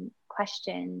and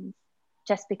questions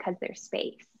just because there's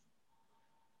space.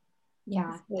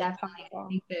 Yeah, definitely. I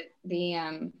think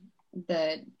that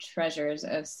the treasures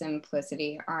of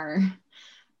simplicity are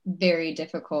very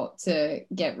difficult to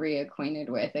get reacquainted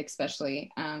with,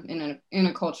 especially in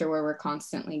a culture where we're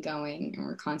constantly going and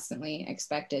we're constantly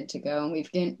expected to go, and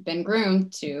we've been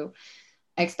groomed to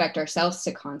expect ourselves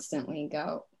to constantly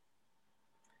go.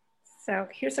 So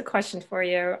here's a question for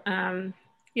you.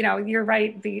 You're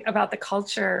right about the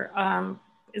culture.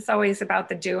 It's always about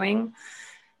the doing.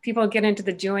 People get into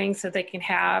the doing so they can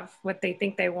have what they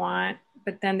think they want,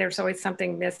 but then there's always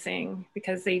something missing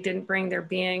because they didn't bring their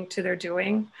being to their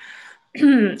doing.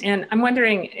 And I'm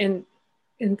wondering,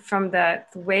 from the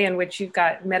way in which you've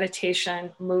got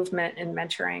meditation, movement, and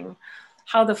mentoring,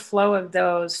 how the flow of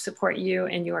those support you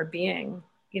and your being,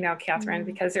 Catherine,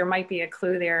 because there might be a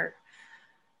clue there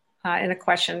in a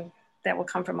question that will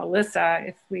come from Alyssa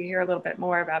if we hear a little bit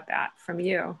more about that from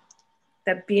you.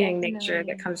 That being nature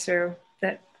that comes through,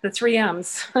 that the 3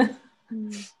 M's.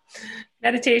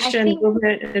 Meditation,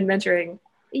 movement, and mentoring.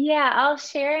 Yeah, I'll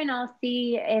share and I'll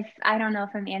see if, I don't know if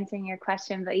I'm answering your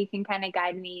question, but you can kind of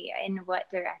guide me in what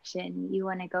direction you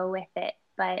want to go with it.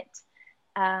 But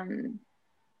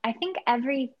I think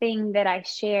everything that I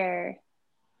share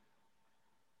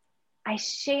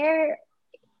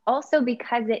also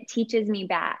because it teaches me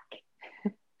back.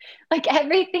 Like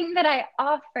everything that I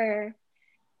offer,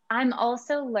 I'm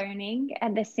also learning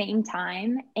at the same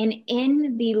time. And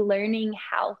in the learning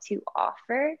how to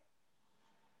offer,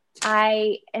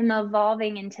 I am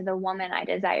evolving into the woman I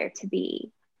desire to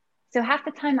be. So half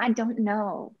the time I don't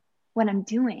know what I'm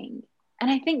doing. And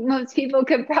I think most people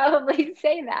could probably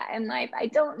say that in life. I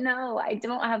don't know. I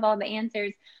don't have all the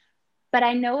answers, but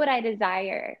I know what I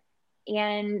desire.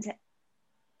 And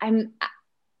I'm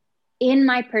in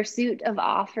my pursuit of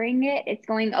offering it, it's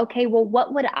going, okay, well,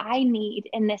 what would I need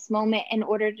in this moment in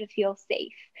order to feel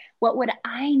safe? What would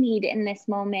I need in this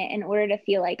moment in order to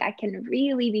feel like I can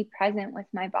really be present with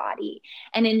my body?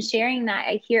 And in sharing that,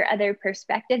 I hear other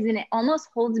perspectives and it almost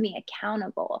holds me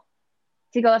accountable.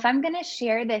 to go, if I'm going to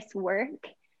share this work,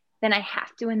 then I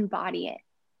have to embody it.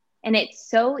 And it's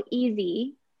so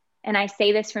easy, and I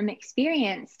say this from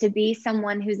experience, to be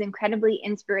someone who's incredibly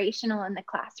inspirational in the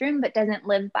classroom, but doesn't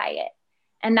live by it.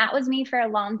 And that was me for a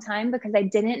long time because I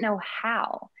didn't know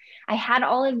how. I had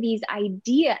all of these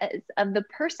ideas of the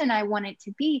person I wanted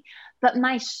to be, but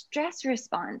my stress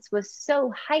response was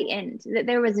so heightened that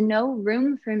there was no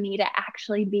room for me to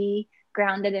actually be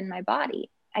grounded in my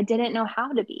body. I didn't know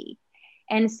how to be.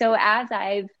 And so as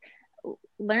I've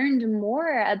learned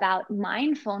more about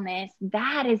mindfulness,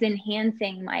 that is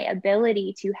enhancing my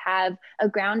ability to have a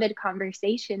grounded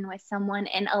conversation with someone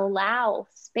and allow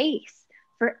space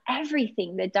for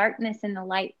everything, the darkness and the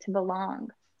light, to belong,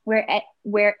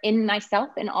 where in myself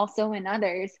and also in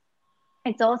others.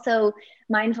 It's also,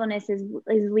 mindfulness is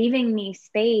leaving me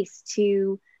space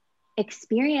to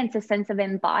experience a sense of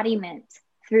embodiment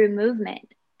through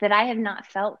movement that I have not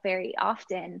felt very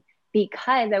often,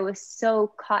 because I was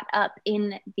so caught up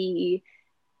in the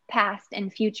past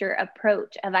and future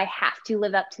approach of, I have to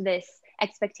live up to this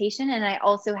expectation, and I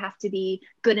also have to be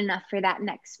good enough for that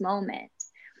next moment.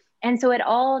 And so it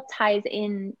all ties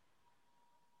in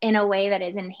a way that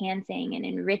is enhancing and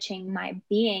enriching my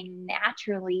being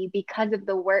naturally, because of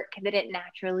the work that it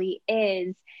naturally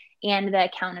is, and the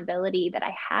accountability that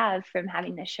I have from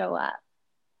having to show up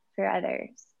for others.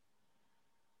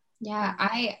 Yeah,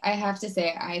 I have to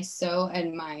say, I so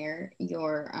admire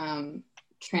your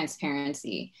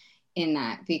transparency in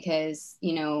that, because,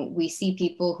 you know, we see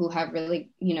people who have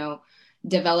really, you know,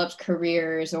 developed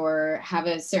careers or have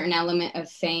a certain element of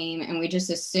fame, and we just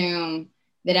assume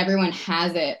that everyone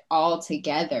has it all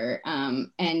together. And,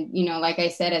 you know, like I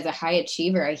said, as a high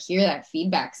achiever, I hear that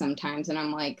feedback sometimes, and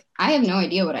I'm like, I have no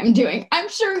idea what I'm doing. I'm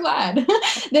sure glad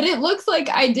that it looks like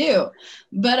I do,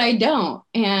 but I don't.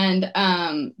 And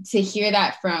to hear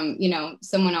that from, you know,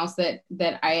 someone else that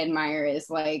I admire is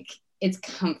like, it's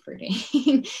comforting.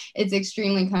 It's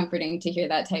extremely comforting to hear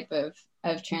that type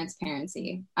of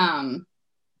transparency.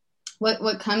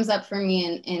 What comes up for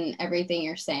me in everything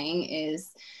you're saying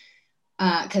is,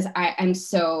 because I'm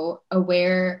so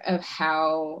aware of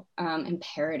how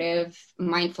imperative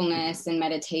mindfulness and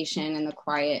meditation and the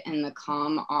quiet and the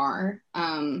calm are.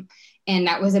 And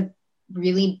that was a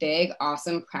really big,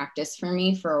 awesome practice for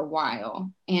me for a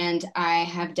while. And I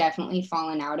have definitely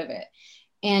fallen out of it.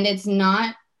 And it's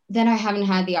not that I haven't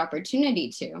had the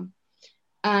opportunity to.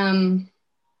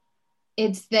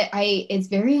 It's that it's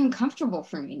very uncomfortable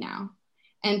for me now.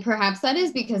 And perhaps that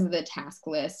is because of the task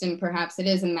list, and perhaps it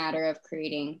is a matter of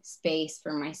creating space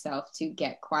for myself to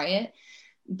get quiet.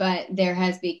 But there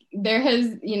has,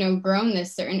 you know, grown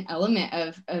this certain element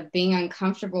of being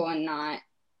uncomfortable and not,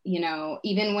 you know,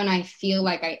 even when I feel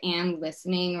like I am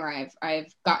listening, or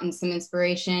I've gotten some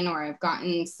inspiration, or I've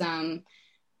gotten some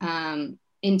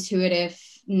intuitive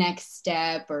next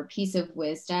step or piece of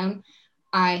wisdom,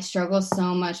 I struggle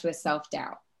so much with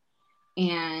self-doubt.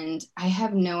 And I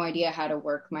have no idea how to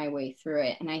work my way through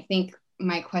it. And I think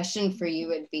my question for you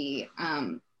would be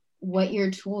what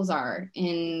your tools are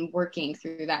in working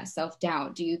through that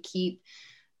self-doubt. Do you keep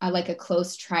like a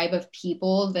close tribe of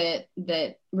people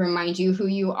that remind you who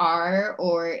you are,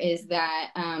 or is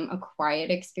that a quiet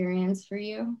experience for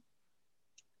you?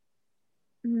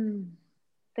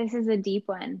 This is a deep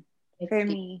one for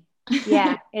me.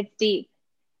 Yeah, it's deep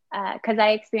because I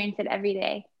experience it every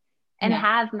day. And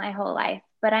have my whole life,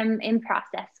 but I'm in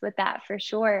process with that for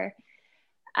sure.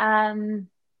 I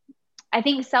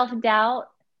think self-doubt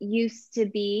used to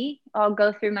be, I'll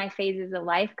go through my phases of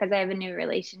life because I have a new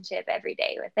relationship every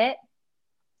day with it.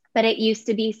 But it used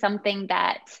to be something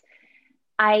that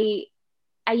I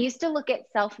used to look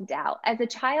at self-doubt. As a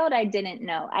child, I didn't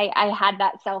know. I had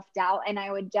that self-doubt, and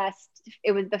I would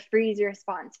it was the freeze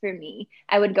response for me.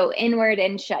 I would go inward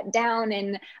and shut down,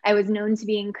 and I was known to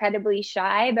be incredibly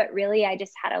shy, but really I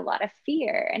just had a lot of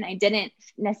fear, and I didn't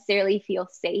necessarily feel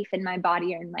safe in my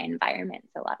body or in my environments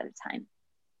a lot of the time.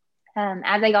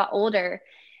 As I got older,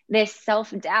 this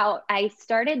self-doubt, I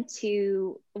started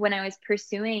to, when I was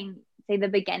pursuing, say, the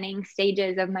beginning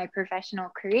stages of my professional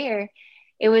career,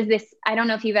 it was this, I don't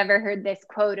know if you've ever heard this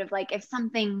quote of like, if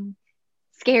something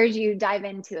scares you, dive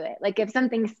into it. Like if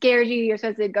something scares you, you're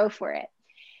supposed to go for it.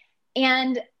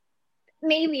 And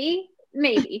maybe,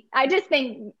 I just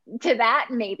think to that,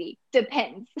 maybe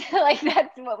depends. Like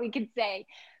that's what we could say.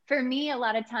 For me, a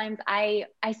lot of times I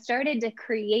started to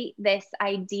create this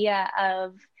idea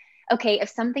of, okay,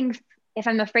 if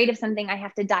I'm afraid of something, I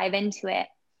have to dive into it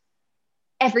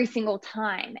every single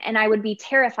time. And I would be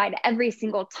terrified every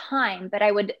single time, but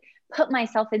I would put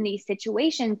myself in these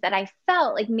situations that I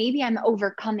felt like maybe I'm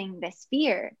overcoming this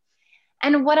fear.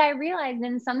 And what I realized,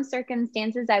 in some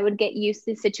circumstances, I would get used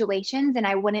to situations and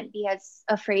I wouldn't be as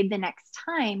afraid the next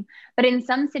time. But in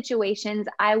some situations,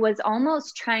 I was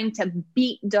almost trying to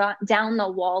beat down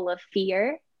the wall of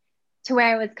fear to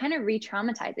where I was kind of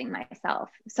re-traumatizing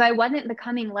myself. So I wasn't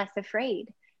becoming less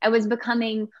afraid. I was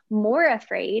becoming more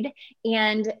afraid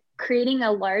and creating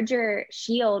a larger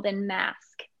shield and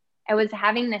mask. I was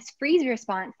having this freeze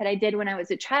response that I did when I was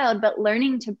a child, but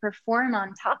learning to perform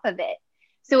on top of it.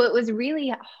 So it was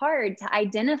really hard to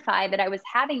identify that I was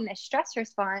having this stress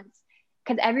response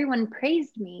because everyone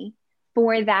praised me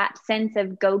for that sense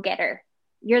of go-getter.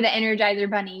 You're the Energizer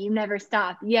Bunny. You never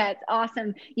stop. Yeah, it's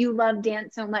awesome. You love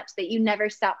dance so much that you never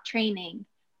stop training.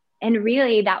 And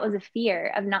really, that was a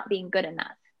fear of not being good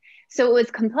enough. So it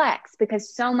was complex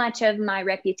because so much of my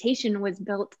reputation was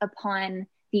built upon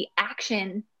the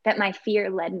action that my fear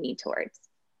led me towards.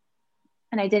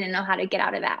 And I didn't know how to get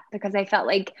out of that because I felt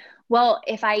like, well,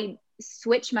 if I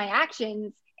switch my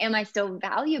actions, am I still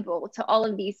valuable to all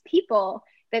of these people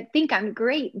that think I'm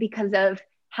great because of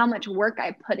how much work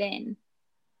I put in?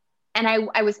 And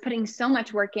I was putting so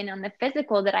much work in on the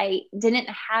physical that I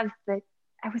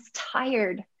was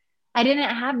tired. I didn't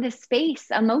have the space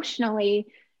emotionally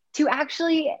to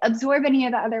actually absorb any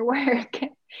of the other work.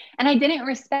 And I didn't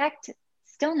respect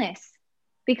stillness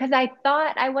because I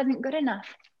thought I wasn't good enough.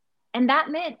 And that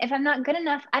meant if I'm not good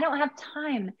enough, I don't have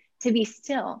time to be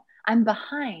still. I'm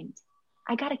behind.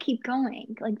 I got to keep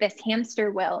going, like this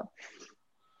hamster wheel.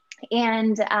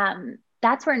 And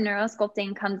that's where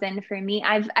neurosculpting comes in for me.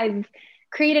 I've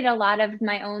created a lot of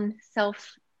my own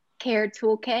self-care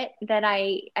toolkit that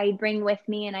I bring with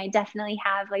me. And I definitely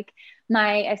have like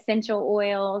my essential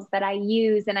oils that I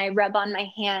use and I rub on my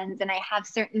hands, and I have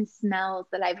certain smells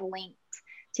that I've linked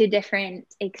to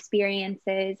different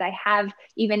experiences. I have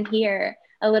even here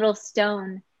a little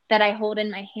stone that I hold in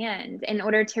my hand in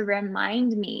order to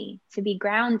remind me to be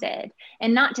grounded,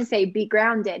 and not to say be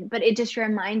grounded, but it just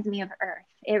reminds me of earth.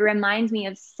 It reminds me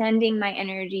of sending my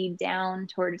energy down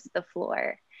towards the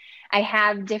floor. I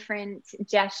have different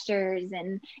gestures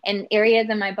and areas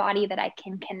in my body that I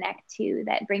can connect to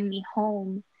that bring me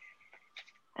home.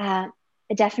 I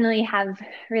definitely have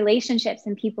relationships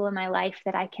and people in my life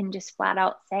that I can just flat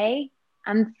out say,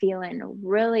 I'm feeling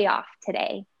really off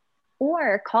today,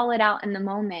 or call it out in the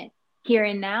moment, here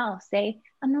and now, say,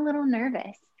 I'm a little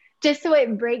nervous, just so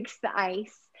it breaks the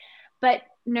ice. But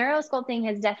neurosculpting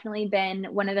has definitely been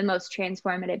one of the most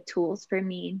transformative tools for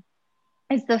me.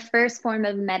 It's the first form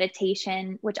of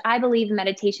meditation, which I believe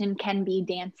meditation can be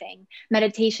dancing.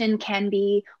 Meditation can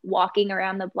be walking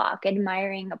around the block,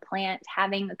 admiring a plant,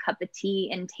 having a cup of tea,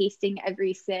 and tasting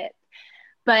every sip.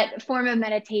 But form of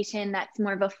meditation, that's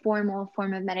more of a formal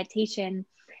form of meditation,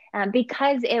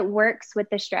 because it works with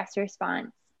the stress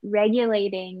response,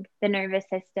 regulating the nervous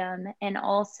system, and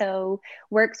also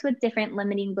works with different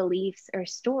limiting beliefs or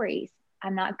stories.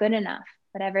 I'm not good enough,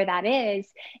 whatever that is,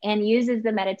 and uses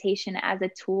the meditation as a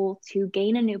tool to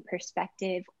gain a new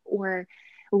perspective or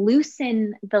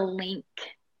loosen the link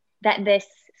that this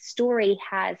story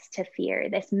has to fear,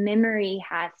 this memory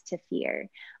has to fear.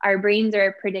 Our brains are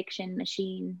a prediction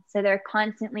machine. So they're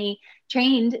constantly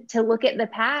trained to look at the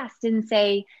past and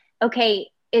say, okay,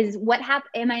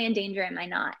 am I in danger? Am I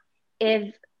not?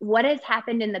 If what has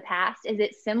happened in the past, is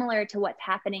it similar to what's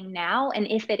happening now? And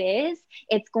if it is,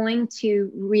 it's going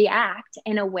to react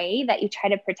in a way that you try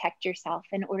to protect yourself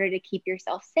in order to keep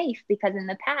yourself safe, because in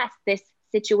the past, this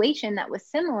situation that was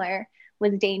similar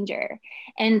was danger.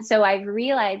 And so I've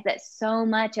realized that so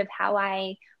much of how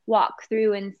I walk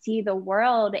through and see the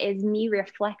world is me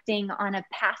reflecting on a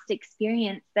past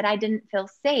experience that I didn't feel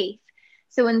safe.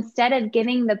 So instead of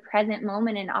giving the present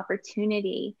moment an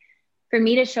opportunity for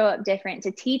me to show up different,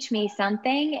 to teach me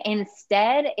something,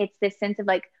 instead it's this sense of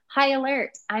like, high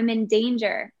alert, I'm in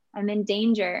danger.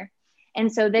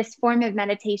 And so this form of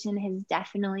meditation has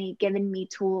definitely given me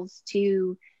tools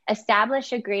to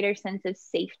establish a greater sense of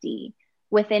safety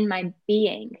within my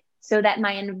being, so that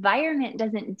my environment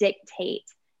doesn't dictate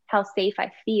how safe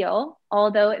I feel.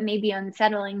 Although it may be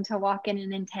unsettling to walk in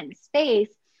an intense space,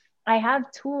 I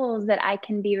have tools that I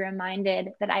can be reminded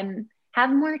that I have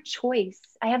more choice.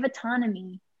 I have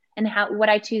autonomy in what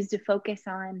I choose to focus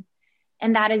on.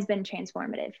 And that has been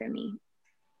transformative for me.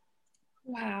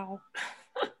 Wow.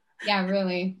 Yeah,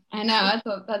 really. I know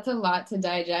that's a lot to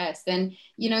digest. And,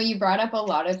 you brought up a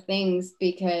lot of things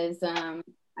because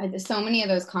so many of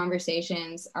those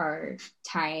conversations are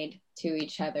tied to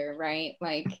each other, right?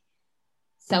 Like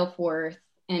self-worth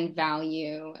and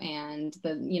value and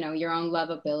your own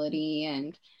lovability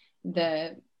and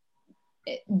the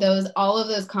all of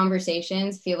those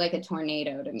conversations feel like a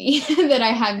tornado to me that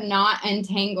I have not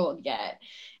untangled yet.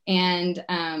 And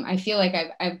I feel like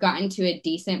I've gotten to a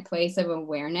decent place of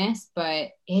awareness, but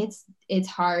it's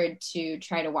hard to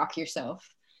try to walk yourself,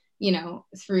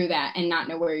 through that and not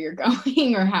know where you're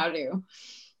going or how to.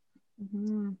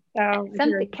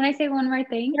 Mm-hmm. Can I say one more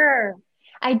thing? Sure.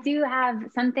 I do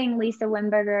have something Lisa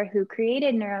Wimberger, who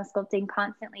created neurosculpting,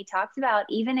 constantly talks about,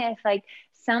 even if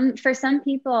for some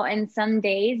people and some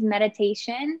days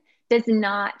meditation does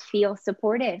not feel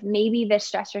supportive. Maybe the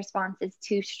stress response is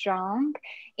too strong.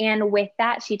 And with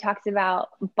that, she talks about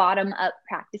bottom up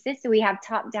practices. So we have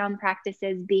top down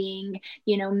practices being,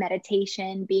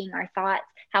 meditation, being our thoughts,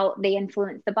 how they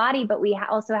influence the body, but we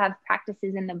also have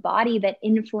practices in the body that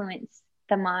influence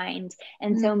the mind.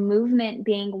 And so movement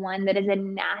being one that is a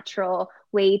natural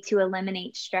way to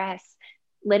eliminate stress.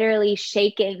 Literally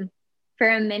shaking for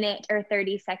a minute or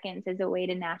 30 seconds is a way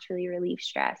to naturally relieve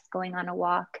stress. Going on a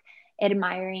walk,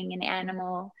 admiring an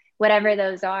animal, whatever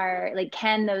those are,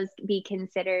 can those be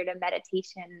considered a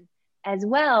meditation as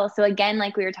well? So again,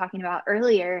 like we were talking about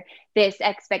earlier, this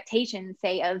expectation,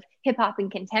 say, of hip hop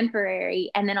and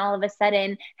contemporary, and then all of a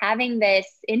sudden having this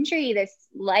injury, this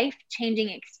life-changing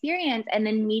experience, and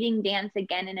then meeting dance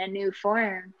again in a new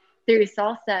form through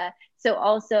salsa. So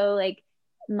also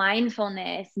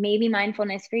mindfulness, maybe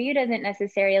mindfulness for you doesn't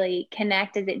necessarily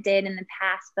connect as it did in the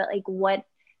past, but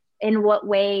in what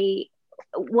way,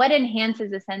 what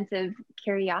enhances a sense of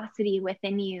curiosity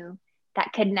within you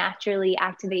that could naturally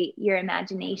activate your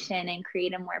imagination and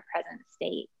create a more present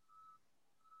state?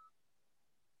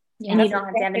 Yeah, and you don't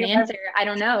have to have an answer. I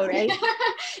don't know, right?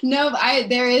 No,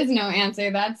 there is no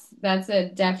answer. That's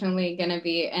definitely going to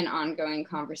be an ongoing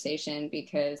conversation,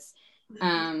 because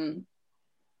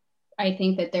I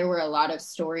think that there were a lot of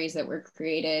stories that were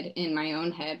created in my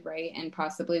own head, right? And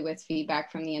possibly with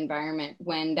feedback from the environment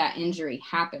when that injury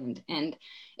happened. And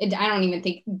I don't even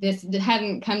think this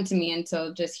hadn't come to me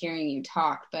until just hearing you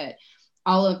talk, but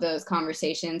all of those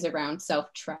conversations around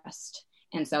self-trust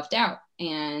and self-doubt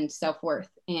and self-worth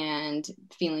and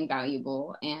feeling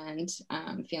valuable and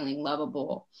feeling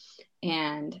lovable.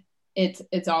 And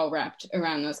it's all wrapped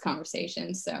around those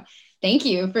conversations. So thank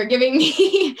you for giving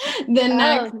me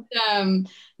the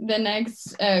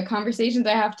next conversations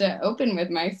I have to open with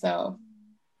myself.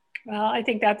 Well, I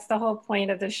think that's the whole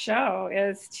point of the show,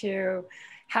 is to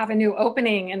have a new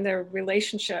opening in the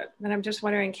relationship. And I'm just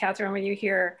wondering, Catherine, when you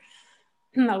hear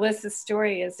Alyssa's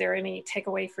story, is there any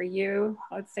takeaway for you?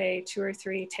 Let's say 2 or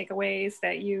 3 takeaways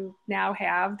that you now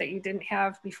have that you didn't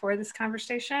have before this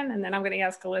conversation. And then I'm going to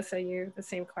ask Alyssa you the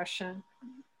same question.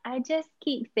 I just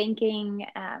keep thinking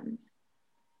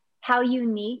how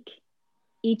unique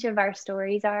each of our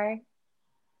stories are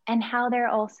and how they're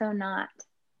also not.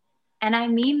 And I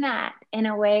mean that in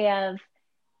a way of,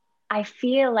 I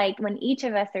feel like when each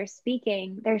of us are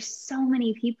speaking, there's so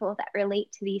many people that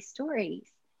relate to these stories,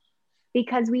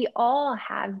 because we all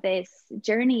have this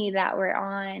journey that we're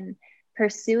on,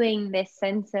 pursuing this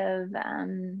sense of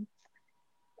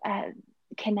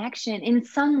connection in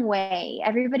some way.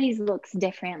 Everybody's looks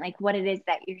different, like what it is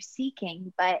that you're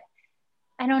seeking. But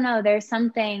I don't know, there's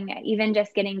something, even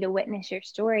just getting to witness your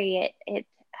story,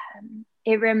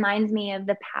 it reminds me of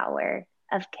the power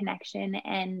of connection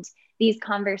and these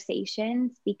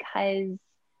conversations, because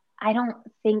I don't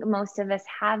think most of us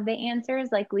have the answers,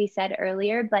 like we said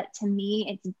earlier, but to me,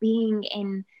 it's being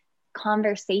in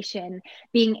conversation,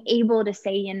 being able to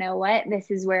say, you know what,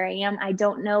 this is where I am, I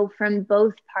don't know, from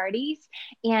both parties,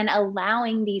 and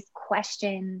allowing these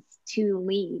questions to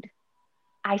lead.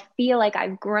 I feel like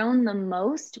I've grown the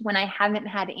most when I haven't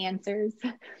had answers.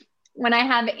 When I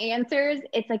have answers,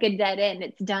 it's like a dead end,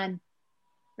 it's done,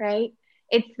 right?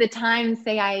 It's the time,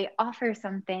 say I offer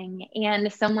something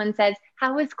and someone says,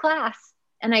 how was class?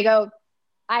 And I go,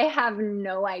 I have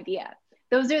no idea.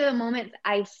 Those are the moments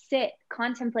I sit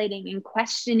contemplating and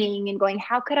questioning and going,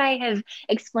 how could I have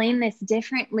explained this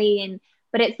differently?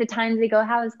 But it's the times they go,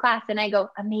 how was class? And I go,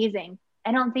 amazing.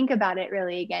 I don't think about it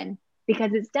really again,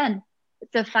 because it's done.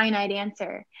 It's a finite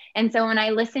answer. And so when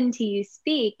I listen to you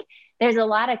speak, there's a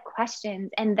lot of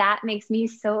questions, and that makes me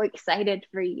so excited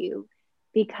for you,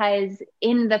 because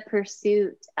in the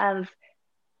pursuit of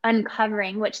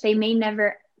uncovering, which they may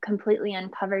never completely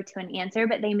uncover to an answer,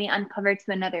 but they may uncover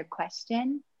to another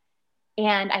question.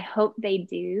 And I hope they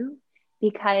do,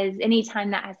 because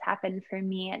anytime that has happened for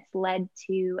me, it's led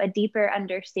to a deeper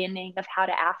understanding of how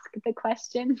to ask the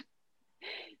question,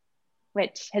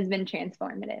 which has been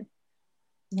transformative.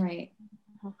 Right.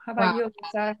 How about you,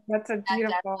 Alyssa? That's a That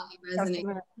beautiful definitely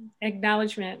resonated.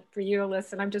 acknowledgement for you,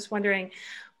 Alyssa. And I'm just wondering,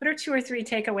 what are 2 or 3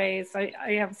 takeaways?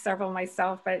 I have several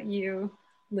myself, but you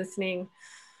listening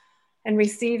and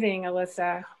receiving,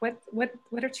 Alyssa, what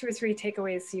are 2 or 3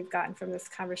 takeaways you've gotten from this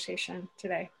conversation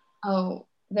today? Oh,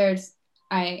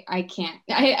 I can't.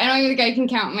 I don't even think I can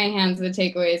count my hands the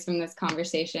takeaways from this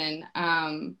conversation.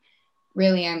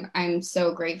 Really, I'm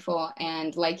so grateful.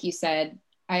 And like you said,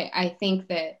 I think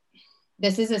that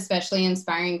this is especially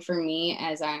inspiring for me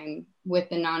as I'm with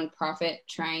the nonprofit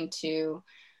trying to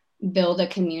build a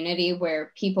community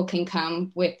where people can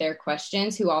come with their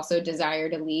questions who also desire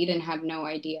to lead and have no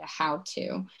idea how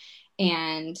to.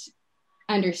 And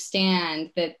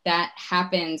understand that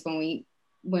happens when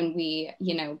we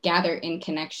gather in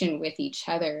connection with each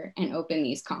other and open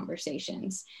these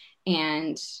conversations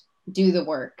and do the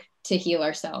work to heal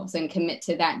ourselves and commit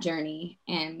to that journey.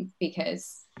 And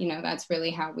because that's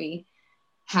really how we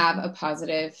have a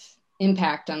positive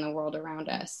impact on the world around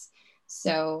us.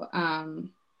 So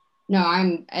no,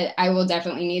 I will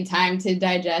definitely need time to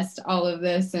digest all of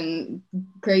this, and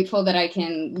grateful that I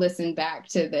can listen back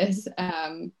to this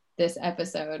this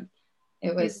episode.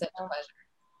 It was such a pleasure.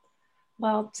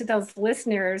 Well, to those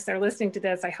listeners that are listening to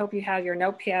this, I hope you have your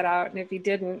notepad out. And if you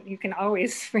didn't, you can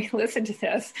always re-listen to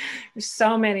this. There's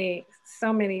so many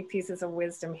pieces of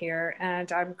wisdom here.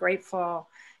 And I'm grateful,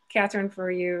 Catherine, for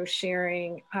you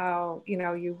sharing how,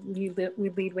 you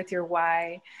lead with your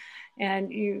why.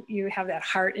 And you have that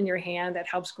heart in your hand that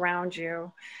helps ground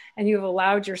you. And you've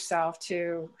allowed yourself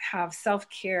to have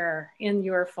self-care in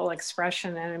your full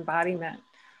expression and embodiment.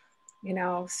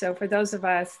 So for those of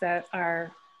us that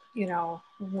are,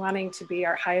 wanting to be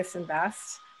our highest and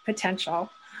best potential,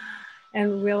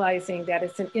 and realizing that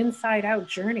it's an inside out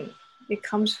journey. It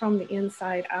comes from the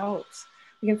inside out.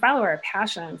 We can follow our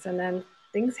passions, and then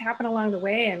things happen along the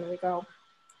way and we go,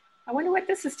 I wonder what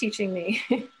this is teaching me.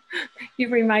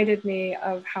 You've reminded me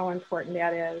of how important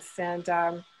that is. And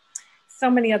so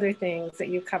many other things that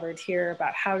you covered here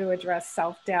about how to address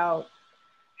self-doubt,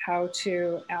 how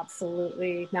to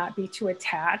absolutely not be too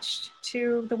attached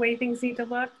to the way things need to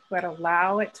look, but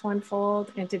allow it to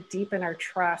unfold, and to deepen our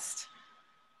trust.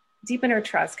 Deepen our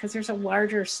trust, because there's a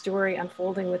larger story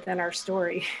unfolding within our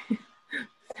story.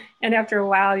 And after a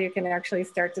while, you can actually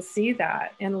start to see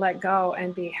that and let go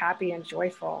and be happy and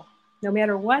joyful, no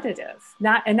matter what it is,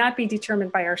 not be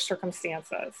determined by our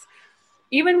circumstances.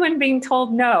 Even when being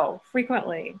told no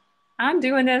frequently, I'm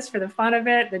doing this for the fun of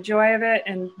it, the joy of it,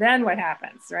 and then what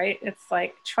happens, right? It's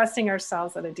like trusting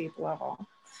ourselves at a deep level.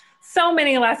 So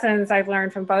many lessons I've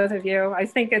learned from both of you. I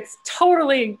think it's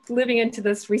totally living into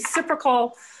this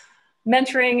reciprocal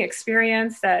mentoring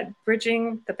experience, that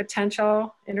bridging the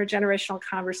potential, intergenerational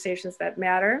conversations that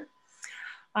matter.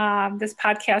 This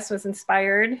podcast was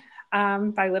inspired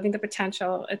by Living the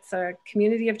Potential. It's a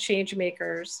community of change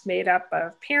makers made up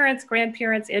of parents,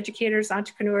 grandparents, educators,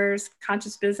 entrepreneurs,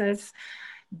 conscious business,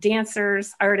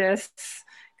 dancers, artists,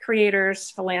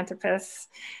 creators, philanthropists,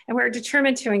 and we're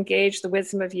determined to engage the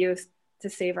wisdom of youth to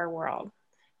save our world.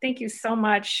 Thank you so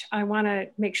much. I want to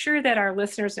make sure that our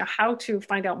listeners know how to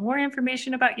find out more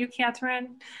information about you,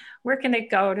 Catherine. Where can they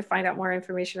go to find out more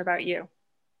information about you?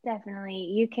 Definitely.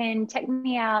 You can check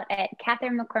me out at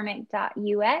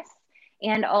catherinemccormick.us,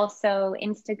 and also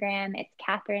Instagram, it's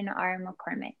Catherine R.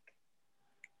 McCormick.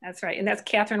 That's right. And that's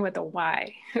Catherine with a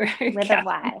Y, right? With a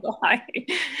Y.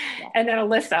 Yes. And then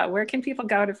Alyssa, where can people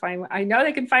go to find? I know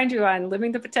they can find you on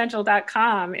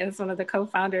livingthepotential.com as one of the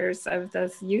co-founders of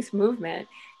this youth movement.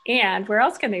 And where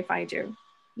else can they find you?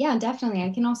 Yeah, definitely.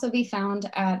 I can also be found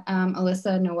at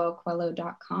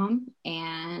alyssanoelcoelho.com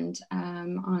and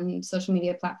on social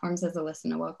media platforms as Alyssa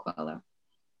Noel Coelho.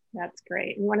 That's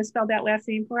great. You want to spell that last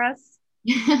name for us?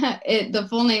 The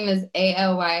full name is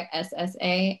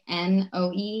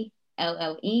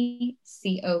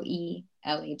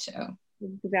ALYSSANOELLECOELHO.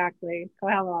 Exactly.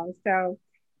 Coelho. So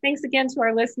thanks again to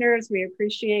our listeners. We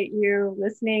appreciate you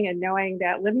listening and knowing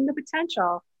that living the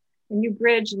potential, when you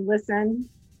bridge and listen,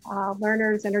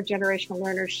 learners, intergenerational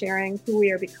learners sharing who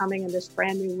we are becoming in this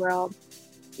brand new world,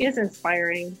 is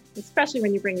inspiring, especially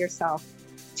when you bring yourself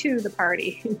to the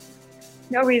party.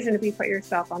 No reason to put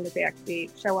yourself on the back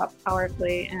seat. Show up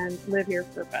powerfully and live your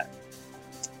purpose.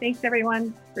 Thanks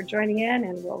everyone for joining in,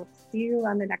 and we'll see you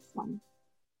on the next one.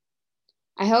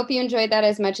 I hope you enjoyed that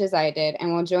as much as I did,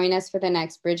 and will join us for the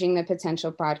next Bridging the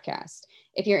Potential podcast.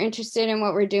 If you're interested in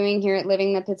what we're doing here at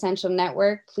Living the Potential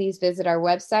Network, please visit our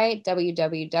website,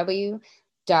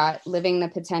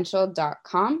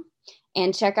 www.livingthepotential.com,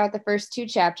 and check out the first 2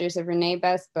 chapters of Renee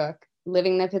Best's book,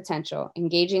 Living the Potential,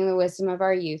 Engaging the Wisdom of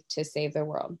Our Youth to Save the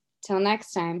World. Till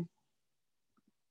next time.